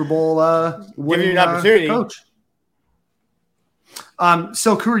 New Super Bowl winning an opportunity. Coach.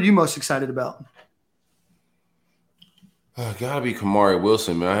 So who are you most excited about? Gotta be Kamari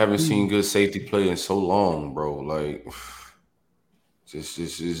Wilson, man. I haven't seen good safety play in so long, bro. Like, just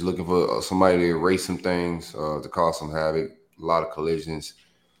looking for somebody to erase some things, to cause some havoc. A lot of collisions.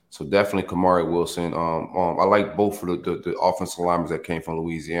 So definitely Kamari Wilson. I like both of the offensive linemen that came from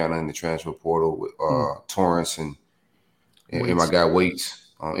Louisiana in the transfer portal with Torrance and my guy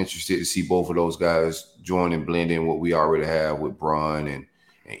Waits. I'm interested to see both of those guys join and blend in what we already have with Braun and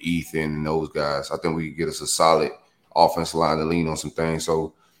Ethan and those guys. I think we can get us a solid offensive line to lean on some things.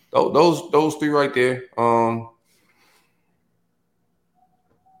 So those 3 right there.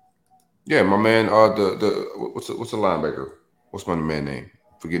 Yeah, my man. What's the linebacker? What's my man name?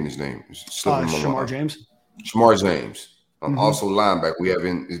 Forgetting his name. It's slipping my Shamar mind. James. Shamar James. Mhm. Also linebacker.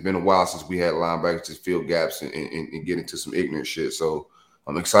 It's been a while since we had linebackers to fill gaps and get into some ignorant shit. So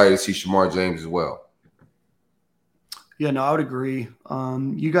I'm excited to see Shamar James as well. Yeah, no, I would agree.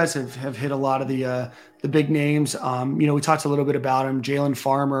 You guys have hit a lot of the big names. We talked a little bit about him. Jalen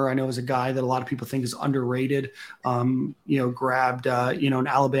Farmer, I know, is a guy that a lot of people think is underrated. Grabbed an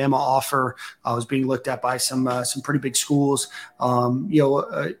Alabama offer. Was being looked at by some pretty big schools.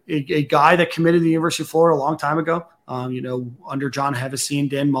 A guy that committed to the University of Florida a long time ago. Under John Hevesy and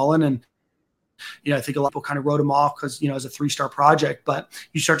Dan Mullen, and I think a lot of people kind of wrote him off because, as a 3-star project, but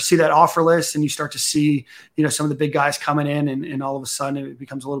you start to see that offer list and you start to see, some of the big guys coming in and all of a sudden it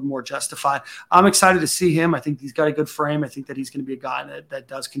becomes a little more justified. I'm excited to see him. I think he's got a good frame. I think that he's going to be a guy that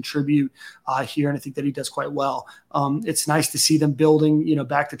does contribute here. And I think that he does quite well. It's nice to see them building,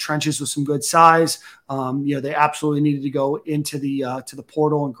 back the trenches with some good size. They absolutely needed to go into to the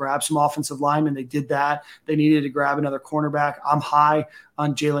portal and grab some offensive linemen. They did that. They needed to grab another cornerback. I'm high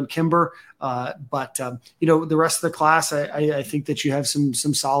on Jalen Kimber. But the rest of the class, I think that you have some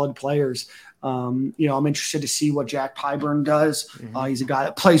solid players. I'm interested to see what Jack Pyburn does. He's a guy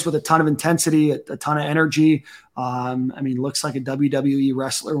that plays with a ton of intensity, a ton of energy. Looks like a WWE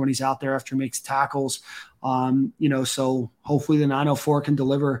wrestler when he's out there after he makes tackles. So hopefully the 904 can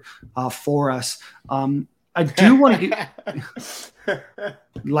deliver for us. I do want to get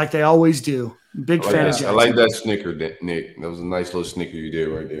like they always do. Big fan of Jackson. I like that snicker, Nick. That was a nice little snicker you did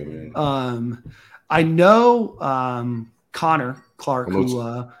right there, man. I know Connor Clark,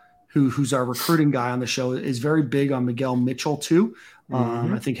 who's our recruiting guy on the show, is very big on Miguel Mitchell too.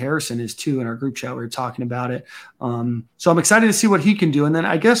 I think Harrison is too. In our group chat, we were talking about it. So I'm excited to see what he can do. And then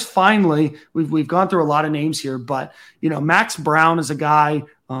I guess finally, we've gone through a lot of names here, but Max Brown is a guy.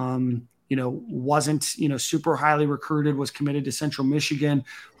 Wasn't, super highly recruited, was committed to Central Michigan,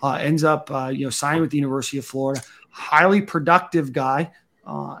 ends up, signing with the University of Florida. Highly productive guy,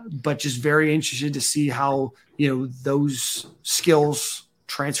 but just very interested to see how, those skills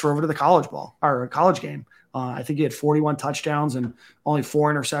transfer over to the college ball or college game. I think he had 41 touchdowns and only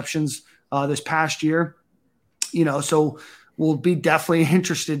 4 interceptions this past year. So we'll be definitely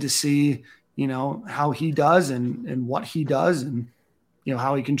interested to see, how he does and what he does and,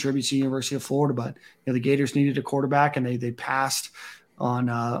 how he contributes to the University of Florida. But the Gators needed a quarterback, and they passed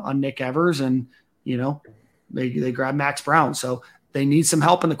on Nick Evers, and they grabbed Max Brown. So they need some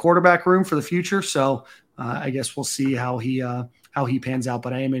help in the quarterback room for the future. So I guess we'll see how he pans out.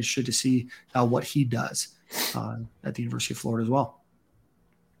 But I am interested to see what he does at the University of Florida as well.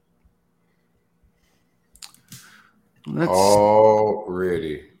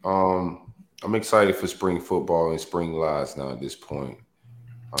 Already, I'm excited for spring football and spring lives now at this point.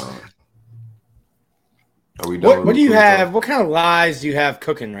 Are we done? What do you have? What kind of lies do you have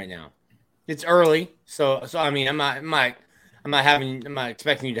cooking right now? It's early, so I'm not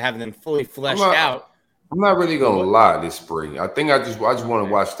expecting you to have them fully fleshed out. I'm not really gonna lie this spring. I think I just want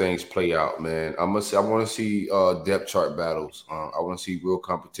to watch things play out, man. I want to see depth chart battles. I want to see real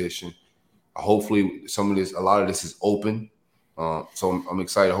competition. Hopefully, a lot of this is open. So I'm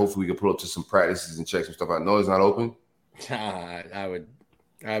excited. Hopefully, we can pull up to some practices and check some stuff out. No, it's not open.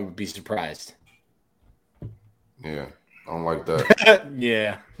 I would be surprised. Yeah, I don't like that.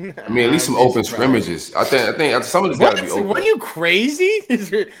 Yeah, at least some open scrimmages. I think some of this got to be open. What are you crazy?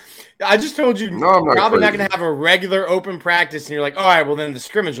 I just told you. No, I'm not probably crazy. Not going to have a regular open practice, and you're like, all right, well then the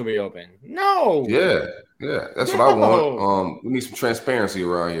scrimmage will be open. No. Yeah, that's what I want. We need some transparency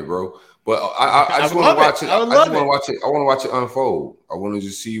around here, bro. But I just want to watch it. I want to watch it unfold. I want to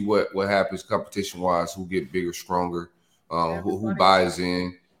just see what happens competition wise. Who get bigger, stronger? Who buys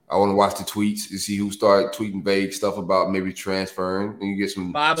in? I want to watch the tweets to see who started tweeting vague stuff about maybe transferring. And you get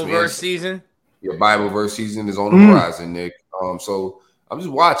some Bible verse season. Your Bible verse season is on the horizon, Nick. So I'm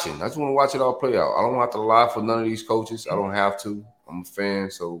just watching. I just want to watch it all play out. I don't have to lie for none of these coaches. I don't have to. I'm a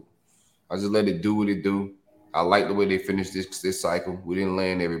fan, so I just let it do what it do. I like the way they finished this cycle. We didn't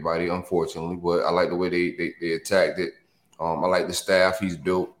land everybody, unfortunately, but I like the way they attacked it. I like the staff he's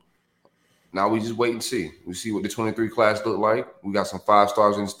built. Now we just wait and see. We see what the 23 class look like. We got some 5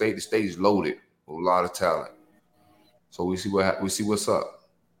 stars in the state. The state is loaded with a lot of talent. So we see what's up.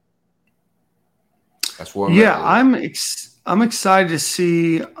 That's what I'm excited to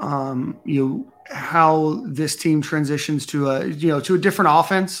see how this team transitions to a different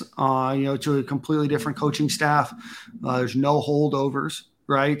offense, to a completely different coaching staff. There's no holdovers,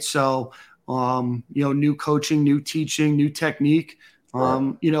 right? So new coaching, new teaching, new technique.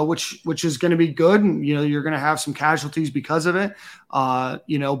 which is going to be good. And, you're going to have some casualties because of it.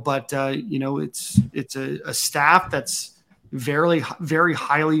 It's a staff that's very, very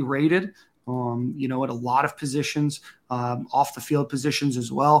highly rated, at a lot of positions, off the field positions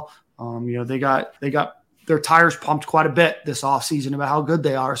as well. They got their tires pumped quite a bit this offseason about how good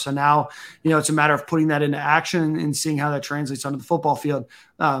they are. So now, it's a matter of putting that into action and seeing how that translates onto the football field.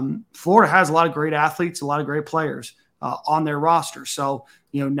 Florida has a lot of great athletes, a lot of great players on their roster. So,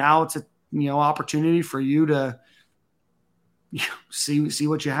 now it's a, opportunity for you to see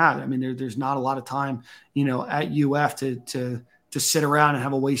what you have. I mean, there's not a lot of time, at UF to sit around and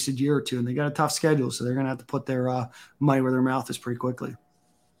have a wasted year or two, and they got a tough schedule. So they're going to have to put their money where their mouth is pretty quickly.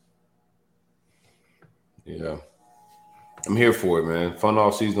 Yeah. I'm here for it, man. Fun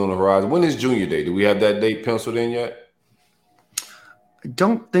off season on the horizon. When is Junior Day? Do we have that date penciled in yet? I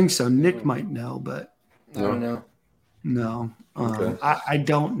don't think so. Nick might know, but I don't know. No. Okay. I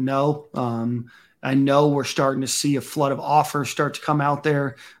don't know. I know we're starting to see a flood of offers start to come out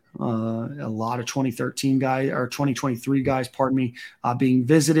there. A lot of 2013 guys or 2023 guys, being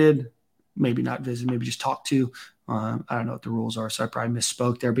visited. Maybe not visited, maybe just talked to. I don't know what the rules are, so I probably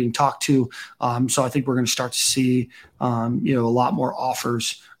misspoke there. Being talked to. So I think we're going to start to see, a lot more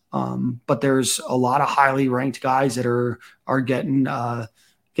offers. But there's a lot of highly ranked guys that are getting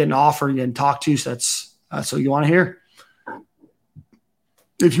offered and getting talked to. So that's what you want to hear.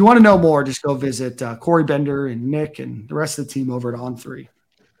 If you want to know more, just go visit Corey Bender and Nick and the rest of the team over at On3.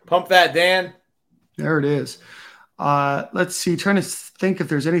 Pump that, Dan. There it is. Let's see. Trying to think if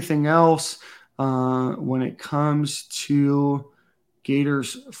there's anything else when it comes to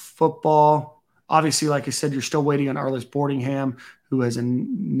Gators football. Obviously, like I said, you're still waiting on Arliss Boardingham, who has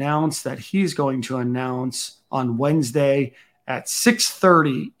announced that he's going to announce on Wednesday at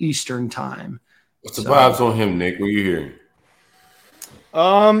 6:30 Eastern time. What's the vibes on him, Nick? What are you hearing?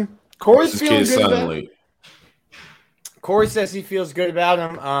 Corey's feeling good about him. Corey says he feels good about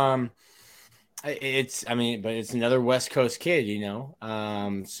him. But it's another West Coast kid,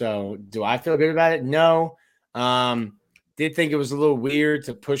 So do I feel good about it? No. Did think it was a little weird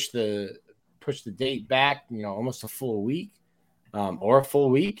to push the date back, almost a full week, or a full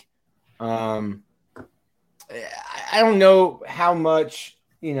week. I don't know how much,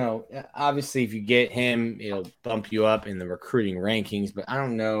 obviously if you get him, it'll bump you up in the recruiting rankings, but I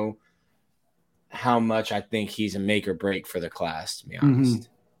don't know how much I think he's a make or break for the class, to be honest.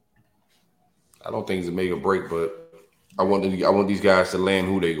 Mm-hmm. I don't think it's a make or break, but I want these guys to land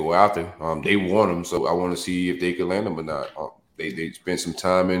who they go after. They want them, so I want to see if they can land them or not. They spent some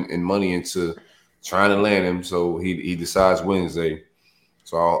time and money into trying to land him, so he decides Wednesday.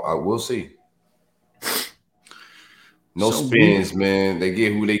 So I will see. No spins, man. They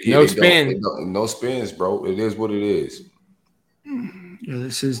get who they get. No spin. No spins, bro. It is what it is. Yeah,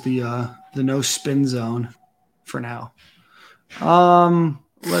 this is the no spin zone for now.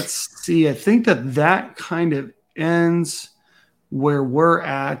 Let's see. I think that kind of ends where we're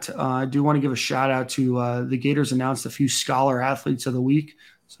at. I do want to give a shout out to the Gators announced a few Scholar Athletes of the Week.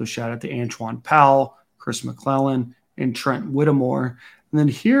 So shout out to Antoine Powell, Chris McClellan, and Trent Whittemore. And then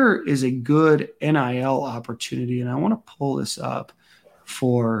here is a good NIL opportunity, and I want to pull this up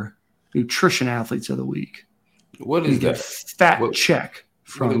for Nutrition Athletes of the Week. What is that? Fat check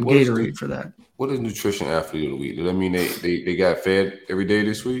from Gatorade for that. What is Nutrition Athlete of the Week? Does that mean they got fed every day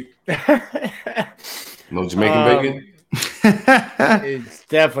this week? No Jamaican bacon? It's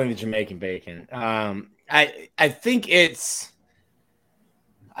definitely the Jamaican bacon. I think it's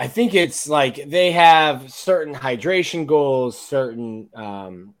like they have certain hydration goals, certain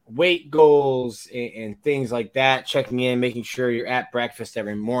weight goals, and things like that. Checking in, making sure you're at breakfast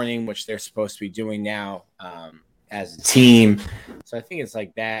every morning, which they're supposed to be doing now as a team. So I think it's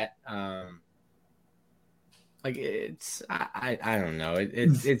like that. I don't know.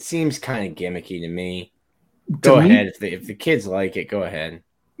 It seems kind of gimmicky to me. Go ahead if the kids like it. Go ahead.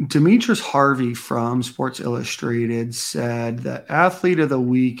 Demetrius Harvey from Sports Illustrated said that Athlete of the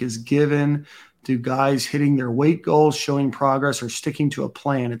Week is given to guys hitting their weight goals, showing progress, or sticking to a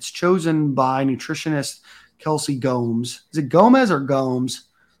plan. It's chosen by nutritionist Kelsey Gomes. Is it Gomez or Gomes?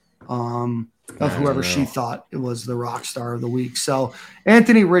 Of whoever she thought it was the rock star of the week. So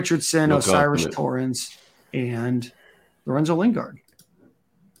Anthony Richardson, Osiris Torrance, and Lorenzo Lingard.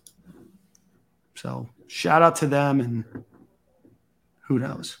 So shout out to them, and who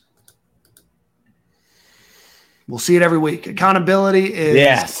knows? We'll see it every week. Accountability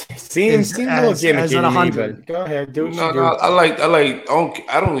is seems a little gimmicky to me, but go ahead, do what you do.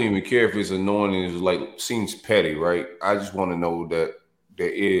 I don't even care if it's annoying and it seems petty, right? I just want to know that there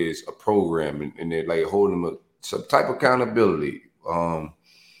is a program and they're like holding them some type of accountability.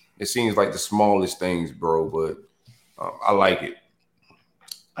 It seems like the smallest things, bro, but I like it.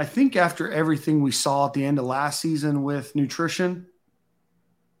 I think after everything we saw at the end of last season with nutrition,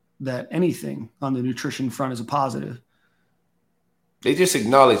 that anything on the nutrition front is a positive. They just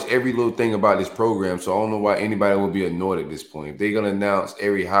acknowledge every little thing about this program, so I don't know why anybody would be annoyed at this point. If they're going to announce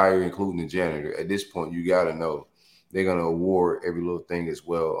every hire, including the janitor, at this point, you got to know they're going to award every little thing as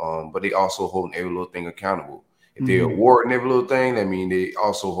well. But they also holding every little thing accountable. If they're awarding every little thing, that means they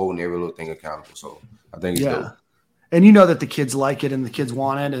also holding every little thing accountable. So I think it's dope. And you know that the kids like it and the kids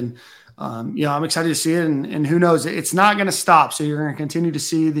want it. And, I'm excited to see it. And who knows, it's not going to stop. So you're going to continue to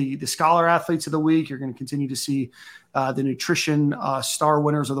see the scholar athletes of the week. You're going to continue to see the nutrition star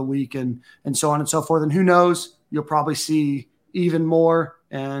winners of the week and so on and so forth. And who knows, you'll probably see even more.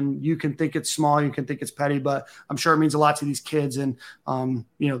 And you can think it's small, you can think it's petty, but I'm sure it means a lot to these kids. And,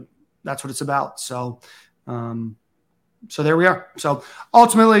 that's what it's about. So there we are. So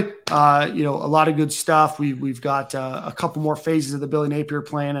ultimately, a lot of good stuff. We've got a couple more phases of the Billy Napier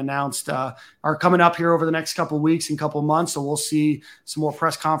plan announced are coming up here over the next couple of weeks and couple of months. So we'll see some more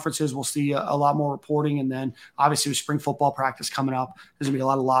press conferences. We'll see a lot more reporting. And then obviously with spring football practice coming up, there's gonna be a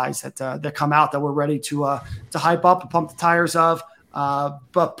lot of lies that come out that we're ready to hype up and pump the tires of.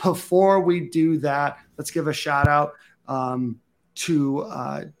 But before we do that, let's give a shout out to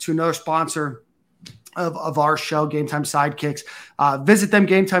another sponsor of our show, Game Time Sidekicks. Visit them,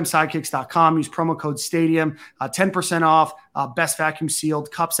 GameTimeSidekicks.com. Use promo code STADIUM, 10% off best vacuum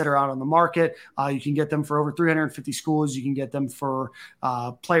sealed cups that are out on the market. You can get them for over 350 schools. You can get them for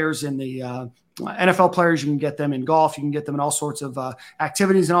players in the NFL players. You can get them in golf. You can get them in all sorts of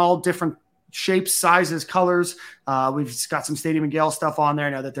activities and all different shapes, sizes, colors. We've got some Stadium and Gale stuff on there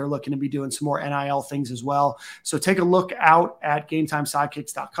now that they're looking to be doing some more NIL things as well. So take a look out at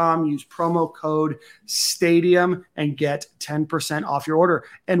GameTimeSidekicks.com. Use promo code STADIUM and get 10% off your order.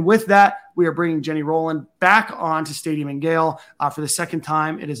 And with that, we are bringing Jenny Rowland back on to Stadium and Gale for the second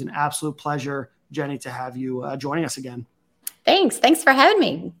time. It is an absolute pleasure, Jenny, to have you joining us again. Thanks for having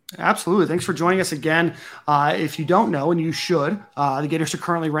me. Absolutely. Thanks for joining us again. If you don't know, and you should, the Gators are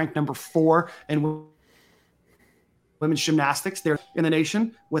currently ranked number 4 in women's gymnastics. They're in the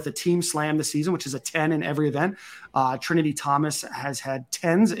nation with a team slam this season, which is a 10 in every event. Trinity Thomas has had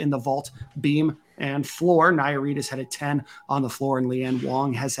 10s in the vault, beam, and floor. Naya Reid has had a 10 on the floor, and Leanne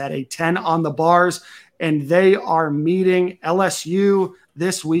Wong has had a 10 on the bars. And they are meeting LSU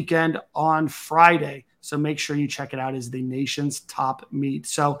this weekend on Friday. So make sure you check it out as the nation's top meet.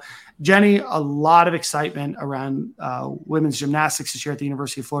 So, Jenny, a lot of excitement around women's gymnastics this year at the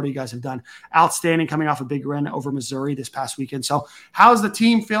University of Florida. You guys have done outstanding, coming off a big win over Missouri this past weekend. So how's the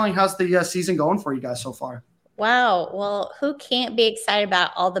team feeling? How's the season going for you guys so far? Wow. Well, who can't be excited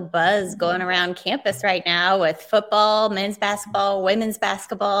about all the buzz going around campus right now with football, men's basketball, women's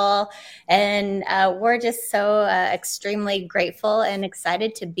basketball. And we're just so extremely grateful and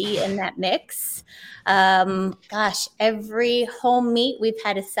excited to be in that mix. Every home meet we've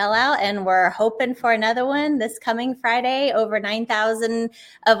had a sellout, and we're hoping for another one this coming Friday. Over 9,000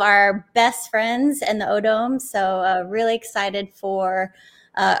 of our best friends in the O-Dome. So really excited for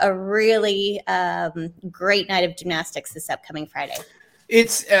a really great night of gymnastics this upcoming Friday.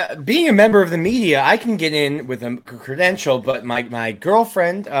 It's being a member of the media, I can get in with a credential, but my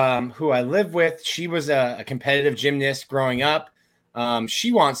girlfriend, who I live with, she was a competitive gymnast growing up.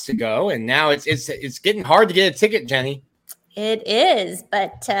 She wants to go, and now it's getting hard to get a ticket, Jenny. It is,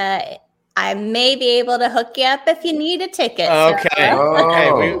 but I may be able to hook you up if you need a ticket. Okay.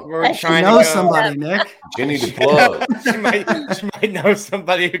 Okay. We're trying to know somebody, Nick. Jenny the plug. she might know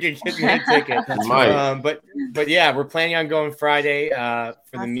somebody who can get me a ticket. But yeah, we're planning on going Friday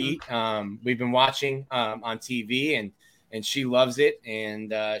for the meet. We've been watching on TV, and she loves it,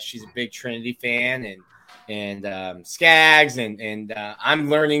 and she's a big Trinity fan, and Skaggs, and I'm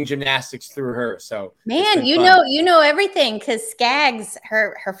learning gymnastics through her. So man, you know everything, because Skaggs,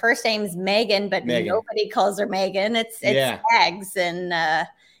 her first name's Megan, but nobody calls her Megan. It's Skaggs, and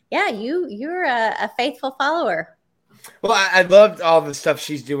you're a faithful follower. Well, I loved all the stuff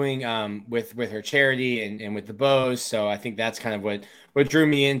she's doing with her charity and with the bows. So I think that's kind of what drew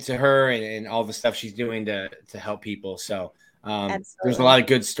me into her and all the stuff she's doing to help people. So there's a lot of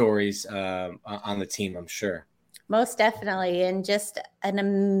good stories on the team, I'm sure. Most definitely. And just an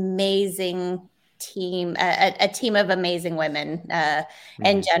amazing team, a team of amazing women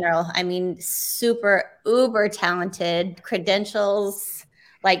in general. I mean, super uber talented, credentials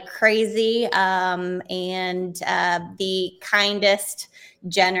like crazy, and the kindest,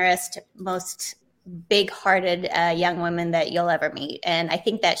 generous, most big-hearted young women that you'll ever meet. And I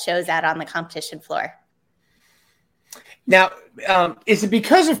think that shows out on the competition floor. Now, is it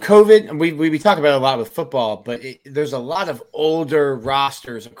because of COVID? We talk about it a lot with football, but there's a lot of older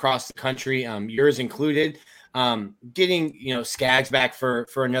rosters across the country, yours included, getting Skaggs back for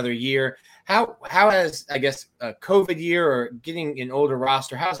another year. How has, I guess, a COVID year or getting an older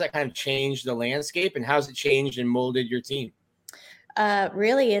roster, how has that kind of changed the landscape, and how has it changed and molded your team?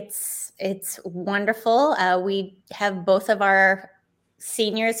 Really, it's wonderful. We have both of our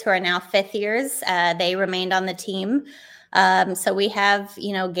seniors who are now fifth years. They remained on the team. So we have,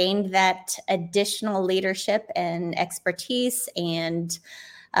 gained that additional leadership and expertise and,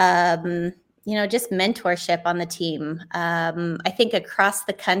 just mentorship on the team. I think across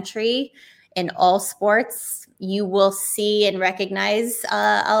the country in all sports, you will see and recognize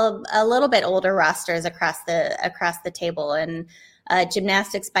a little bit older rosters across the table. And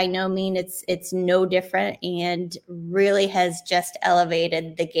gymnastics, by no means, it's no different, and really has just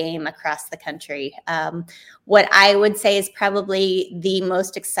elevated the game across the country. What I would say is probably the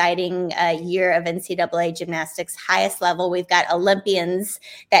most exciting year of NCAA gymnastics, highest level. We've got Olympians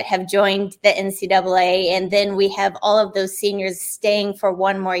that have joined the NCAA, and then we have all of those seniors staying for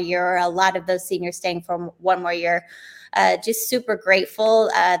one more year, or a lot of those seniors staying for one more year. Just super grateful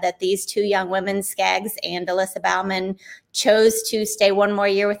that these two young women, Skaggs and Alyssa Bauman, chose to stay one more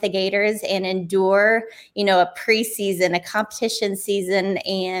year with the Gators and endure, a preseason, a competition season.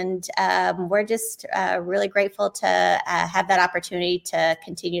 And we're just really grateful to have that opportunity to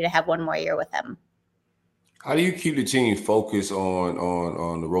continue to have one more year with them. How do you keep the team focused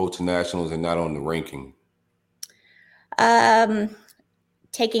on the road to nationals and not on the ranking?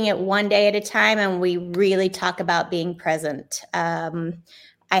 Taking it one day at a time, and we really talk about being present.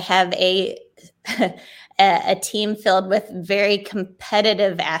 I have a team filled with very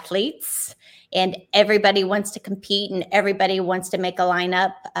competitive athletes, and everybody wants to compete and everybody wants to make a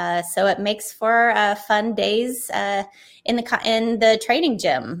lineup. So it makes for fun days in the training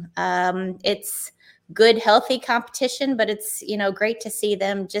gym. It's good, healthy competition, but it's great to see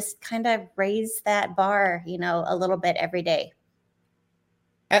them just kind of raise that bar a little bit every day.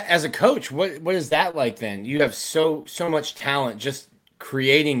 As a coach, what is that like then? You have so much talent just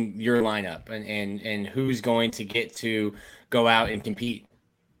creating your lineup and who's going to get to go out and compete.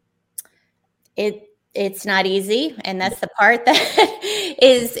 It's not easy, and that's the part that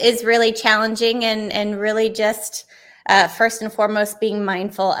is really challenging, and really just first and foremost being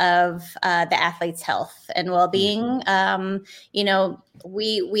mindful of the athlete's health and well-being.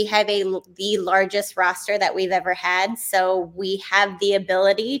 We have the largest roster that we've ever had, so we have the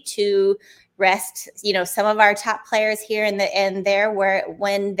ability to rest some of our top players here and there,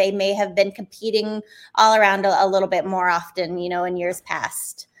 when they may have been competing all around a little bit more often in years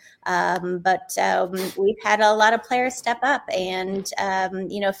past. But we've had a lot of players step up and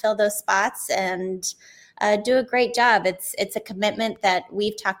fill those spots and do a great job. It's a commitment that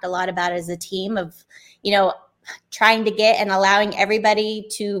we've talked a lot about as a team of trying to get and allowing everybody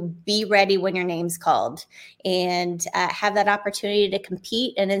to be ready when your name's called, and have that opportunity to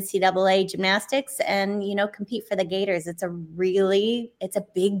compete in NCAA gymnastics and compete for the Gators. It's a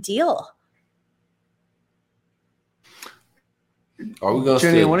big deal. Are we gonna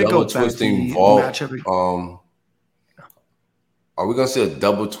see a double twisting vault? Are we gonna see a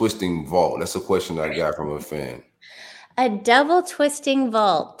double twisting vault? That's a question I got from a fan. A double twisting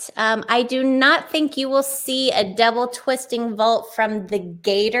vault. I do not think you will see a double twisting vault from the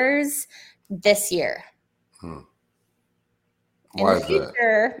Gators this year. Why is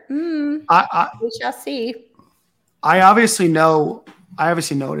that? We shall see. I obviously know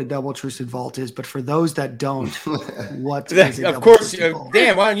what a double twisted vault is, but for those that don't, what is a of course,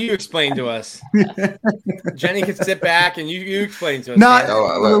 Dan, why don't you explain to us? Jenny can sit back and you explain to us.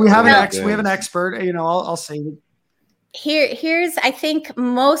 We have an expert. I'll say that. Here's I think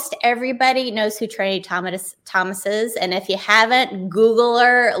most everybody knows who Trinity Thomas is, and if you haven't, Google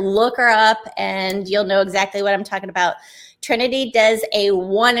her, look her up, and you'll know exactly what I'm talking about. Trinity does a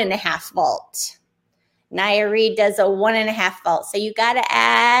 1.5 vault. Nia Reed does a 1.5 vault. So you got to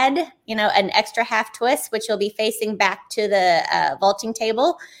add, an extra half twist, which you'll be facing back to the vaulting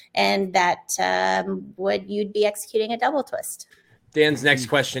table, and that you'd be executing a double twist. Dan's next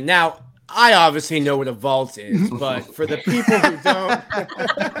question. Now, I obviously know what a vault is, but for the people who don't,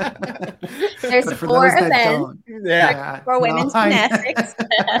 there's 4 events for women's gymnastics.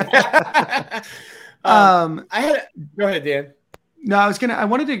 Go ahead, Dan. No, I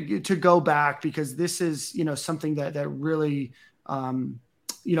wanted to go back because this is, something that really,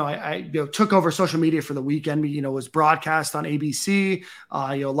 I took over social media for the weekend, was broadcast on ABC.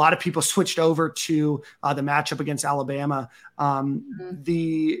 A lot of people switched over to the matchup against Alabama.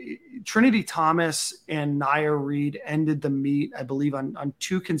 The Trinity Thomas and Nia Reed ended the meet, I believe, on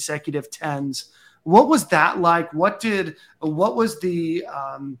 2 consecutive 10s. What was that like? What was the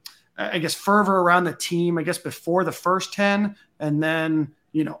I guess fervor around the team, I guess, before the first 10, and then,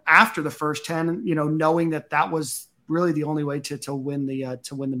 after the first 10, knowing that was really the only way to win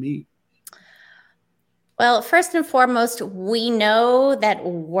the meet? Well, first and foremost, we know that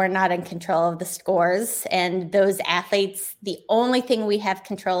we're not in control of the scores, and those athletes, the only thing we have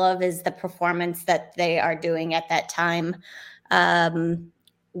control of is the performance that they are doing at that time.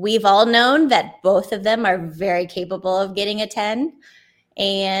 We've all known that both of them are very capable of getting a 10.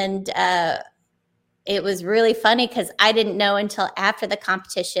 And it was really funny because I didn't know until after the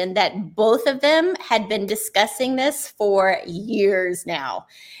competition that both of them had been discussing this for years now.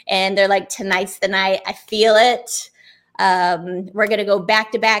 And they're like, tonight's the night. I feel it. We're going to go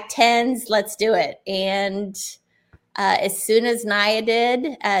back-to-back 10s. Let's do it. And as soon as Nia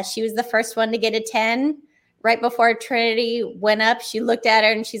did, she was the first one to get a 10. Right before Trinity went up, she looked at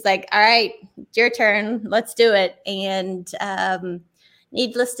her and she's like, all right, it's your turn. Let's do it. And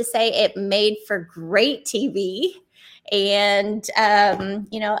needless to say, it made for great TV and,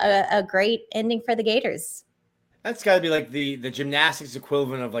 a great ending for the Gators. That's got to be like the gymnastics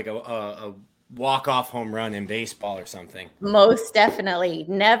equivalent of like a walk-off home run in baseball or something. Most definitely.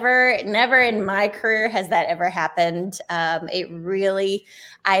 Never in my career has that ever happened.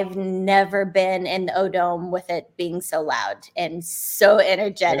 I've never been in the O-Dome with it being so loud and so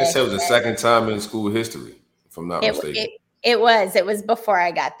energetic. It was the second time in school history, if I'm not mistaken. It was before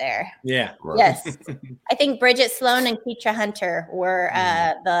I got there. Yeah. Right. Yes. I think Bridget Sloan and Keitra Hunter were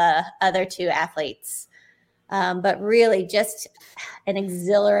the other 2 athletes. But really just an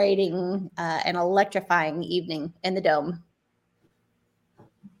exhilarating and electrifying evening in the Dome.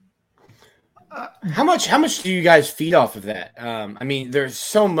 How much do you guys feed off of that? I mean, there's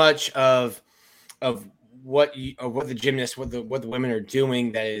so much of what the gymnasts, what the women are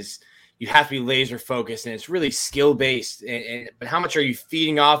doing that is, you have to be laser focused, and it's really skill based. But how much are you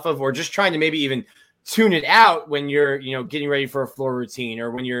feeding off of, or just trying to maybe even tune it out when you're, getting ready for a floor routine,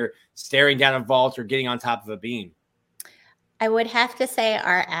 or when you're staring down a vault or getting on top of a beam? I would have to say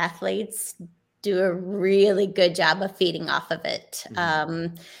our athletes do a really good job of feeding off of it.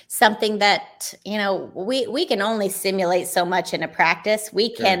 Something that, we can only simulate so much in a practice.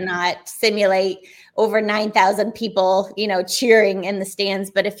 We cannot simulate over 9,000 people, cheering in the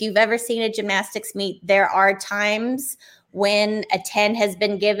stands. But if you've ever seen a gymnastics meet, there are times when a 10 has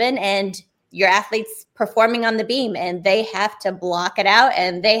been given and your athlete's performing on the beam and they have to block it out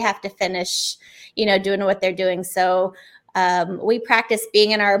and they have to finish, doing what they're doing. So we practice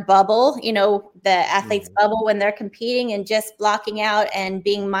being in our bubble, the athlete's bubble when they're competing, and just blocking out and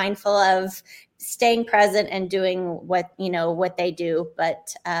being mindful of staying present and doing what they do.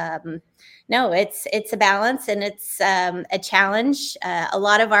 But no, it's a balance, and it's a challenge. A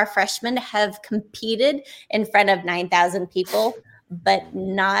lot of our freshmen have competed in front of 9,000 people, but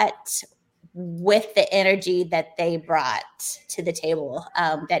not with the energy that they brought to the table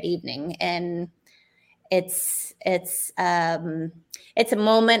that evening. And it's a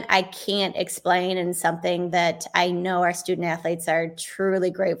moment I can't explain, and something that I know our student athletes are truly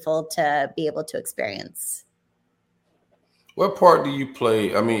grateful to be able to experience. What part do you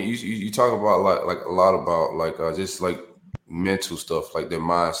play? I mean, you talk about like a lot about just like mental stuff, like their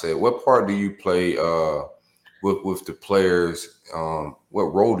mindset. What part do you play with the players?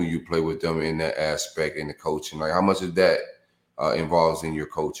 What role do you play with them in that aspect in the coaching? Like, how much of that involves in your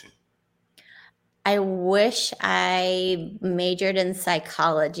coaching? I wish I majored in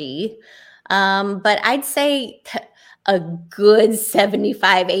psychology, but I'd say a good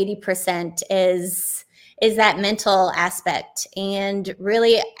 75, 80% is that mental aspect. And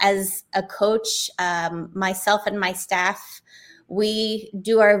really, as a coach, myself and my staff, we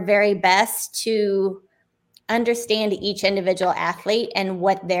do our very best to understand each individual athlete and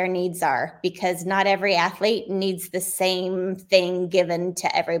what their needs are, because not every athlete needs the same thing given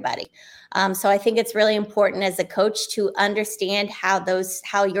to everybody. So I think it's really important as a coach to understand how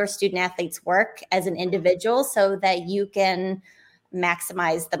your student athletes work as an individual, so that you can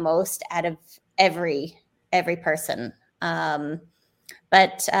maximize the most out of every person.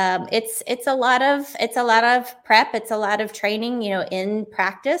 But it's a lot of prep. It's a lot of training, in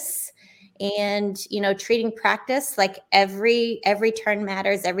practice. And, treating practice like every turn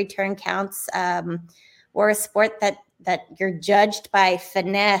matters, every turn counts. We're a sport that you're judged by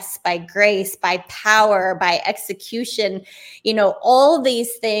finesse, by grace, by power, by execution, all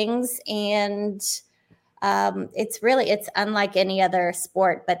these things. And it's unlike any other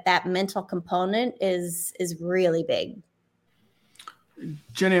sport, but that mental component is really big.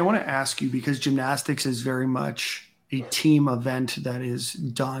 Jenny, I want to ask you, because gymnastics is very much a team event that is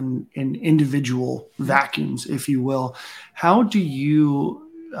done in individual vacuums, if you will. How do you,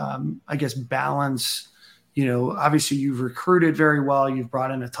 I guess, balance, obviously you've recruited very well, you've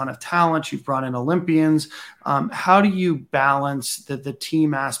brought in a ton of talent, you've brought in Olympians. How do you balance the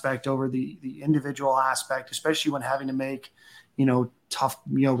team aspect over the individual aspect, especially when having to make, tough,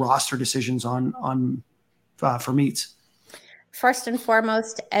 roster decisions for meets? First and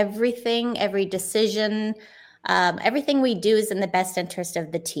foremost, every decision, everything we do is in the best interest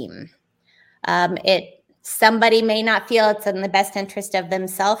of the team. Somebody may not feel it's in the best interest of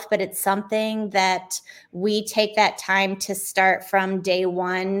themselves, but it's something that we take that time to start from day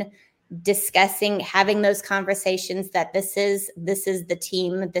one, discussing, having those conversations that this is the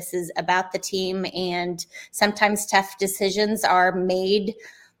team, this is about the team, and sometimes tough decisions are made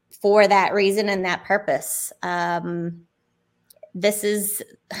for that reason and that purpose. This is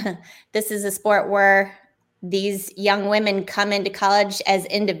a sport where these young women come into college as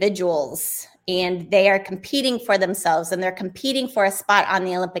individuals, and they are competing for themselves, and they're competing for a spot on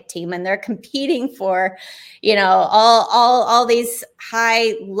the Olympic team, and they're competing for, all these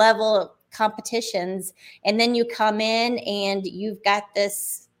high level competitions. And then you come in and you've got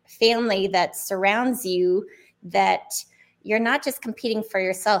this family that surrounds you, that you're not just competing for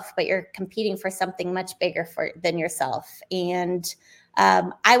yourself, but you're competing for something much bigger than yourself. And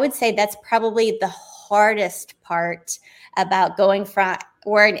I would say that's probably the hardest part about going from,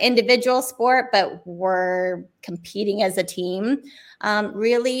 we're an individual sport, but we're competing as a team.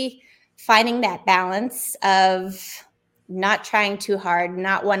 Really finding that balance of not trying too hard,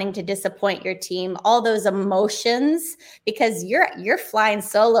 not wanting to disappoint your team, all those emotions, because you're flying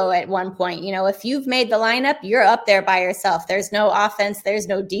solo at one point. If you've made the lineup, you're up there by yourself. There's no offense, there's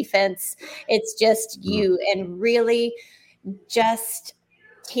no defense. It's just you, and really just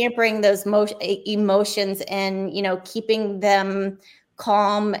tampering those emotions and, keeping them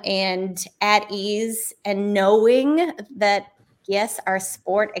calm and at ease, and knowing that, yes, our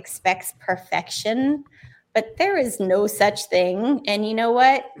sport expects perfection, but there is no such thing. And you know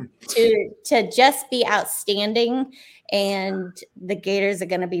what? To just be outstanding, and the Gators are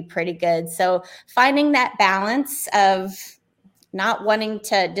going to be pretty good. So finding that balance of not wanting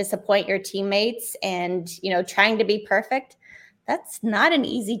to disappoint your teammates and, trying to be perfect, that's not an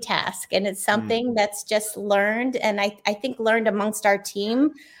easy task. And it's something that's just learned. And I think learned amongst our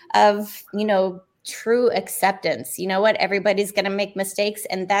team of, true acceptance. You know what? Everybody's going to make mistakes.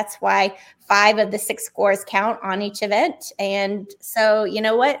 And that's why 5 of the 6 scores count on each event. And so, you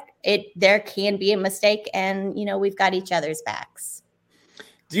know what? There can be a mistake, and, we've got each other's backs.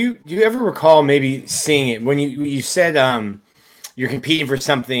 Do you ever recall maybe seeing it when you said, you're competing for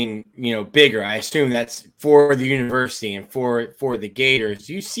something, bigger? I assume that's for the university and for the Gators.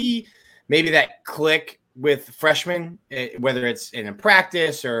 Do you see maybe that click with freshmen, whether it's in a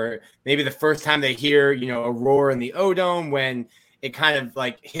practice or maybe the first time they hear, a roar in the O-Dome, when it kind of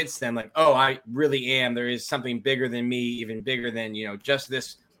like hits them like, oh, I really am. There is something bigger than me, even bigger than, just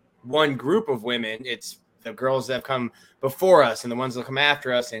this one group of women. It's the girls that have come before us and the ones that come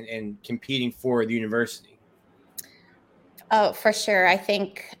after us, and competing for the university. Oh, for sure. I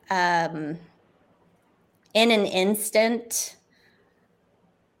think in an instant,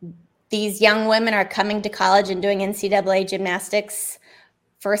 these young women are coming to college and doing NCAA gymnastics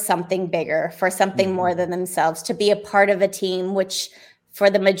for something bigger, for something more than themselves, to be a part of a team, which for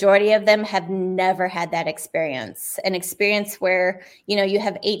the majority of them have never had that experience. An experience where, you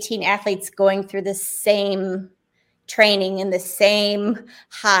have 18 athletes going through the same training and the same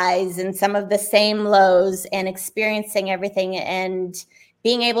highs and some of the same lows, and experiencing everything and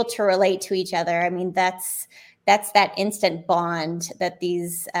being able to relate to each other. I mean, that's that instant bond that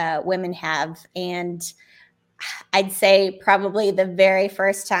these women have. And I'd say probably the very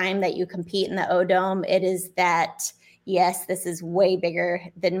first time that you compete in the O-Dome, it is that, yes, this is way bigger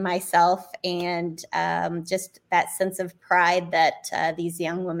than myself. And just that sense of pride that these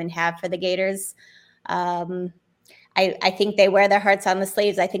young women have for the Gators. I think they wear their hearts on the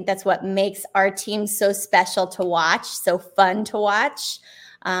sleeves. I think that's what makes our team so special to watch, so fun to watch.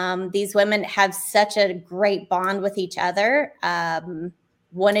 These women have such a great bond with each other,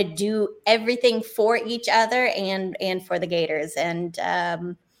 want to do everything for each other and for the Gators. And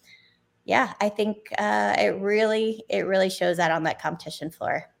I think it really shows that on that competition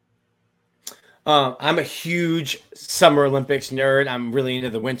floor. I'm a huge Summer Olympics nerd. I'm really into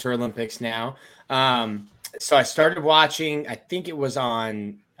the Winter Olympics now. So I started watching, I think it was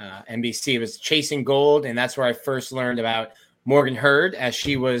on NBC. It was Chasing Gold, and that's where I first learned about Morgan Hurd, as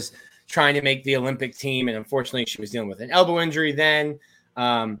she was trying to make the Olympic team. And unfortunately, she was dealing with an elbow injury then.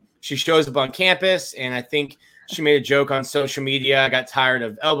 She shows up on campus, and I think she made a joke on social media. I got tired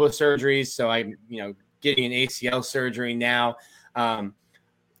of elbow surgeries, so I'm, getting an ACL surgery now.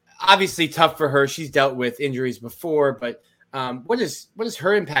 Obviously tough for her. She's dealt with injuries before, but what has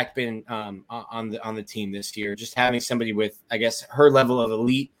her impact been on the team this year? Just having somebody with, I guess, her level of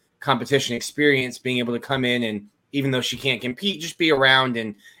elite competition experience, being able to come in and, even though she can't compete, just be around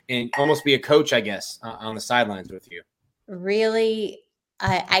and almost be a coach, I guess, on the sidelines with you. Really,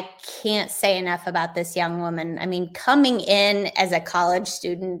 I can't say enough about this young woman. I mean, coming in as a college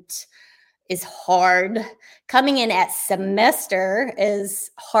student is hard. Coming in at semester is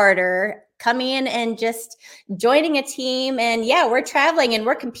harder. Coming in and just joining a team, and we're traveling and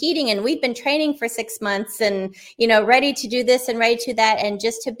we're competing and we've been training for 6 months and, ready to do this and ready to that. And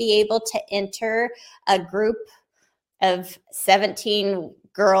just to be able to enter a group of 17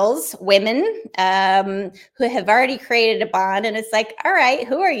 girls, women, who have already created a bond. And it's like, all right,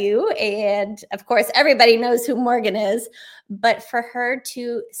 who are you? And of course, everybody knows who Morgan is. But for her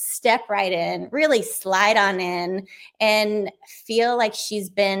to step right in, really slide on in and feel like she's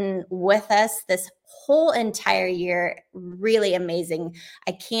been with us this whole entire year, really amazing.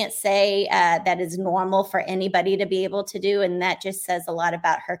 I can't say that is normal for anybody to be able to do. And that just says a lot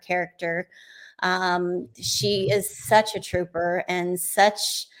about her character. She is such a trooper and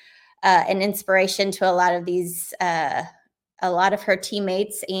such an inspiration to a lot of her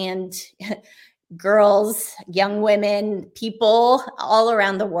teammates and girls, young women, people all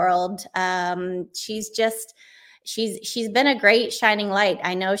around the world. She's been a great shining light.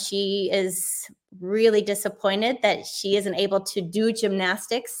 I know she is really disappointed that she isn't able to do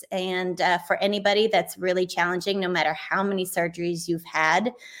gymnastics. And for anybody, that's really challenging, no matter how many surgeries you've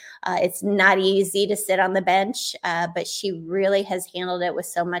had. It's not easy to sit on the bench, but she really has handled it with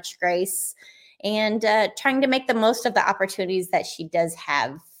so much grace and trying to make the most of the opportunities that she does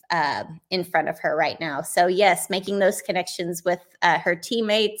have in front of her right now. So yes, making those connections with her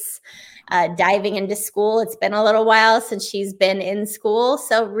teammates, diving into school. It's been a little while since she's been in school.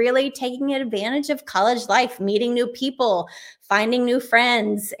 So really taking advantage of college life, meeting new people, finding new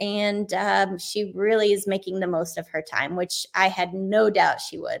friends. And she really is making the most of her time, which I had no doubt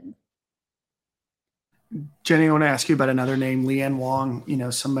she would. Jenny, I want to ask you about another name, Leanne Wong,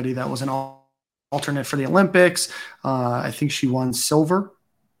 somebody that was an alternate for the Olympics. I think she won silver,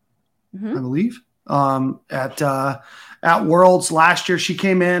 I believe, at Worlds last year. She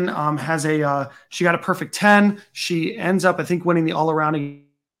came in, she got a perfect 10. She ends up, I think, winning the all around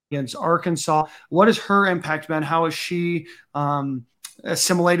against Arkansas. What has her impact been? How has she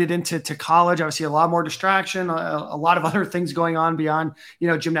assimilated into college? Obviously a lot more distraction, a lot of other things going on beyond,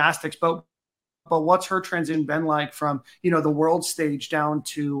 gymnastics, but what's her transition been like from, the world stage down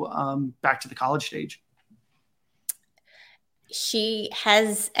to back to the college stage?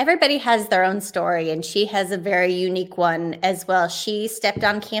 Everybody has their own story, and she has a very unique one as well. She stepped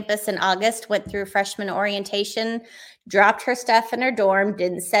on campus in August, went through freshman orientation, dropped her stuff in her dorm,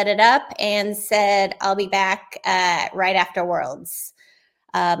 didn't set it up, and said, I'll be back right after Worlds.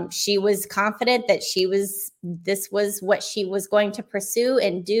 She was confident that this was what she was going to pursue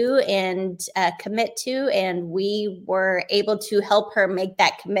and do and commit to. And we were able to help her make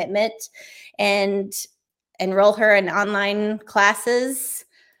that commitment and enroll her in online classes.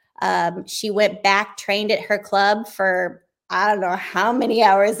 She went back, trained at her club for, I don't know how many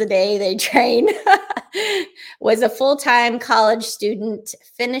hours a day they train, was a full-time college student,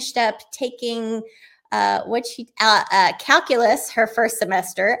 finished up taking calculus her first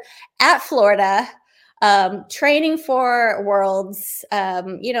semester at Florida, training for Worlds,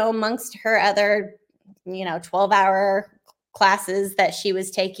 amongst her other, 12-hour classes that she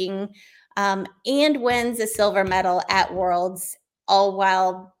was taking, and wins a silver medal at Worlds, all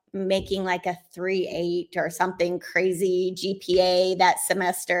while making like a 3.8 or something crazy GPA that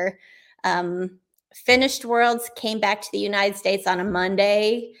semester. Finished Worlds, came back to the United States on a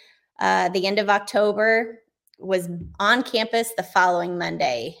Monday, the end of October, was on campus the following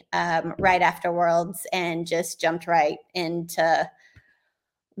Monday, right after Worlds, and just jumped right into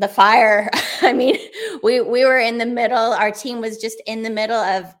the fire. I mean, we were in the middle, our team was just in the middle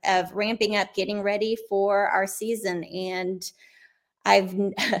of ramping up, getting ready for our season. And I've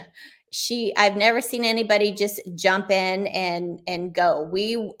never seen anybody just jump in and go.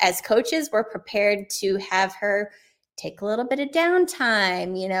 We, as coaches, were prepared to have her take a little bit of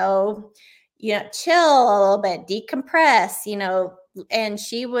downtime, chill a little bit, decompress, and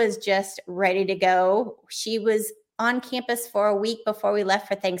she was just ready to go. She was on campus for a week before we left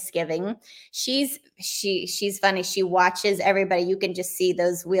for Thanksgiving. She's funny. She watches everybody. You can just see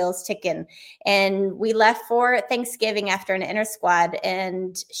those wheels ticking. And we left for Thanksgiving after an inter squad,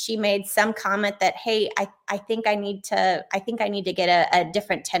 and she made some comment that, hey, I think I need to get a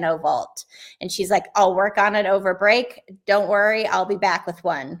different 10-0 vault. And she's like, I'll work on it over break. Don't worry, I'll be back with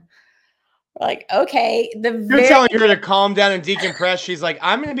one. Like, okay, you're telling her to calm down and decompress. She's like,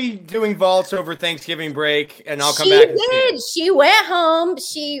 I'm going to be doing vaults over Thanksgiving break, and I'll come back. She did. She went home.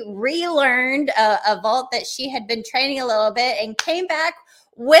 She relearned a vault that she had been training a little bit, and came back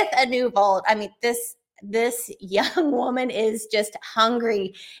with a new vault. I mean, this young woman is just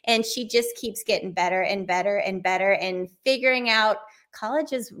hungry, and she just keeps getting better and better and better, and figuring out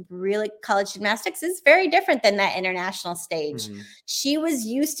college gymnastics is very different than that international stage. Mm-hmm. She was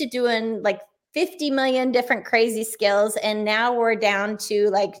used to doing like 50 million different crazy skills, and now we're down to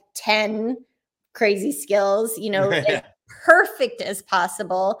like 10 crazy skills, as perfect as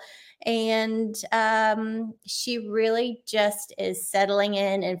possible. And she really just is settling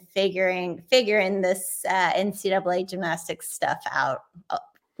in and figuring this NCAA gymnastics stuff out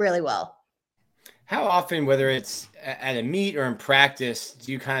really well. How often, whether it's at a meet or in practice,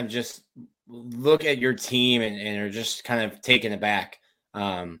 do you kind of just look at your team and are just kind of taken aback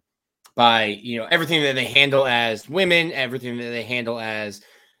by, everything that they handle as women, everything that they handle as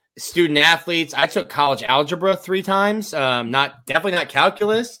student athletes? I took college algebra 3 times, definitely not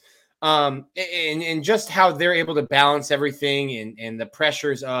calculus, and just how they're able to balance everything and the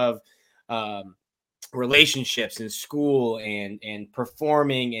pressures of relationships in school and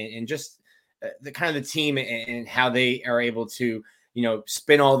performing and just the kind of the team and how they are able to,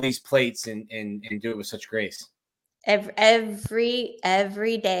 spin all these plates and do it with such grace. Every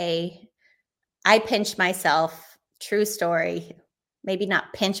day I pinch myself. True story. Maybe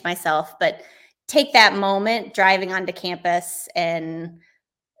not pinch myself, but take that moment driving onto campus. And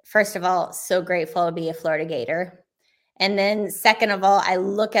first of all, so grateful to be a Florida Gator. And then second of all, I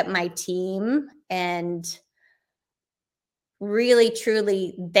look at my team, and really,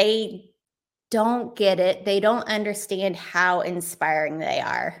 truly, they don't get it. They don't understand how inspiring they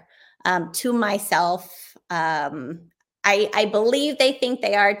are to myself. I believe they think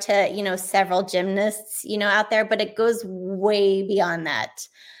they are to, several gymnasts, out there, but it goes way beyond that.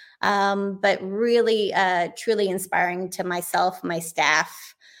 But really, truly inspiring to myself, my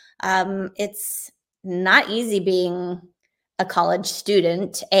staff. It's not easy being a college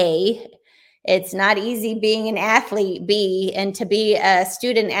student, A. It's not easy being an athlete, B, and to be a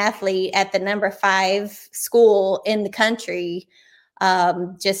student athlete at the number 5 school in the country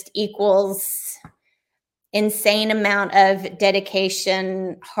just equals insane amount of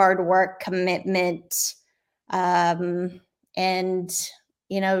dedication, hard work, commitment, and,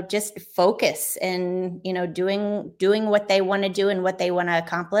 just focus and, doing what they want to do and what they want to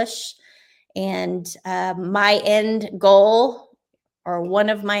accomplish. And my end goal, or one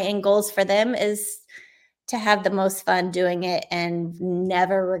of my end goals for them, is to have the most fun doing it and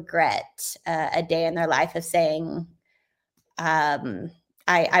never regret a day in their life of saying,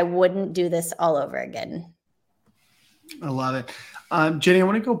 I wouldn't do this all over again. I love it. Jenny, I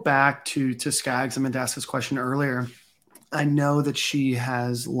want to go back to Skaggs. I meant to ask this question earlier. I know that she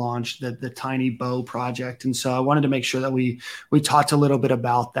has launched the Tiny Bow project. And so I wanted to make sure that we talked a little bit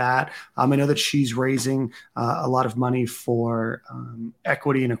about that. I know that she's raising a lot of money for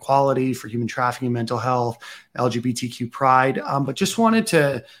equity and equality, for human trafficking, mental health, LGBTQ pride. But just wanted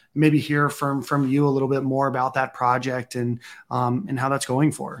to maybe hear from you a little bit more about that project and how that's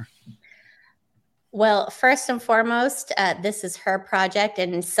going for her. Well, first and foremost, this is her project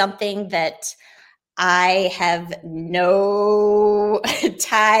and something that I have no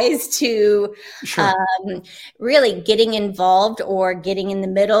ties to. Sure. Really getting involved or getting in the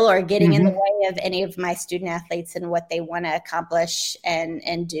middle or getting in the way of any of my student athletes and what they want to accomplish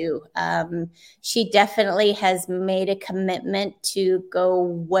and do. She definitely has made a commitment to go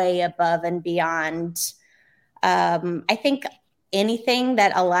way above and beyond. I think anything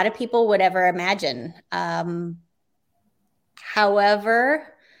that a lot of people would ever imagine. However,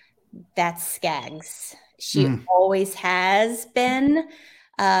 that's Skaggs. She always has been.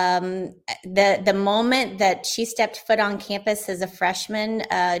 The moment that she stepped foot on campus as a freshman,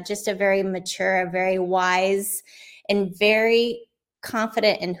 just a very mature, very wise, and very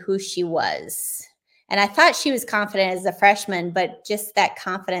confident in who she was. And I thought she was confident as a freshman, but just that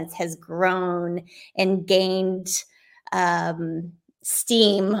confidence has grown and gained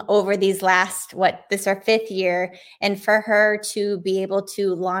steam over these last, this our 5th year. And for her to be able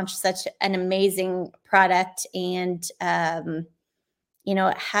to launch such an amazing product and,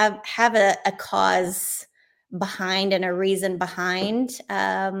 have a cause behind and a reason behind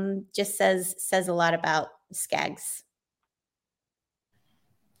just says a lot about Skaggs.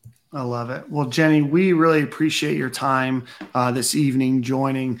 I love it. Well, Jenny, we really appreciate your time this evening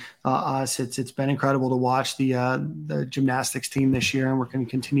joining us. It's been incredible to watch the gymnastics team this year, and we're going to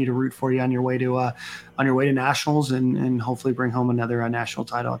continue to root for you on your way to nationals and hopefully bring home another national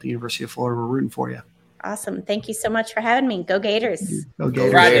title at the University of Florida. We're rooting for you. Awesome. Thank you so much for having me. Go Gators. Go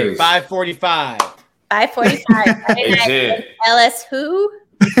Gators. Friday, 5:45. 5:45. Hey, LS who?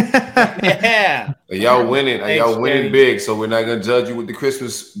 Yeah. Y'all winning. Y'all winning big, so we're not gonna judge you with the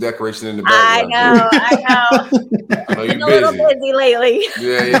Christmas decoration in the I background. know. I know Been you're a little busy. busy lately.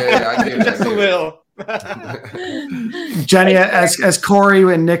 Yeah, I get it. Just a little. Jenny, as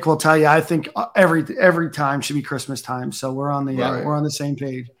Corey and Nick will tell you, I think every time should be Christmas time. So we're on the same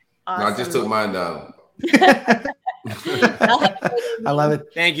page. Awesome. No, I just took mine down. I love it.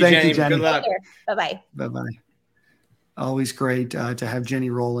 Thank you, Jenny. Good luck. Bye-bye. Bye-bye. Always great to have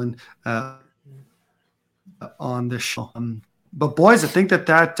Jenny Rowland on the show. But boys, I think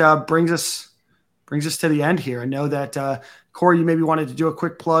that brings us to the end here. I know that Corey, you maybe wanted to do a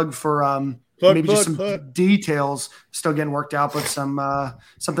quick plug for some details still getting worked out, but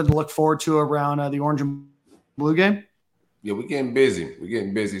something to look forward to around the Orange and Blue game. Yeah, we're getting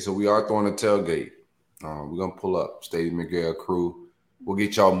busy. So we are throwing a tailgate. We're gonna pull up Stadium McGill crew. We'll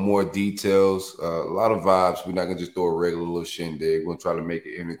get y'all more details. A lot of vibes. We're not gonna just throw a regular little shindig. We're gonna try to make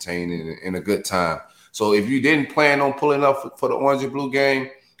it entertaining and a good time. So if you didn't plan on pulling up for the Orange and Blue game,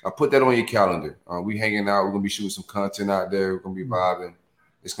 I'll put that on your calendar. We hanging out. We're gonna be shooting some content out there. We're gonna be vibing.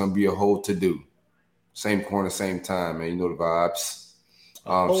 It's gonna be a whole to-do. Same corner, same time, man. You know the vibes.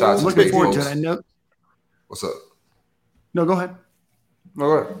 Shout out to Looking Big forward to Folks. it. I know. What's up? No, go ahead. All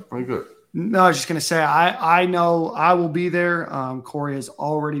right. I'm good. No, I was just going to say, I know I will be there. Corey has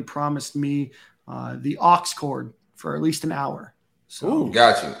already promised me the aux cord for at least an hour. So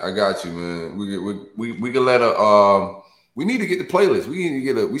Got you. I got you, man. We can let we need to get the playlist. We need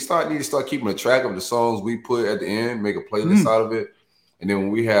to need to start keeping a track of the songs we put at the end, make a playlist out of it. And then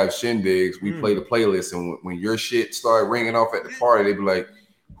when we have shindigs, we play the playlist. And when your shit start ringing off at the party, they be like,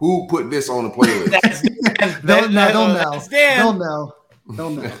 who put this on the playlist? They'll know. They'll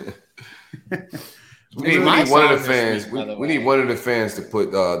know. We need one of the fans. We need one of the fans to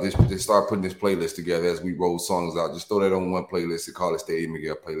put to start putting this playlist together as we roll songs out. Just throw that on one playlist and call it Stadium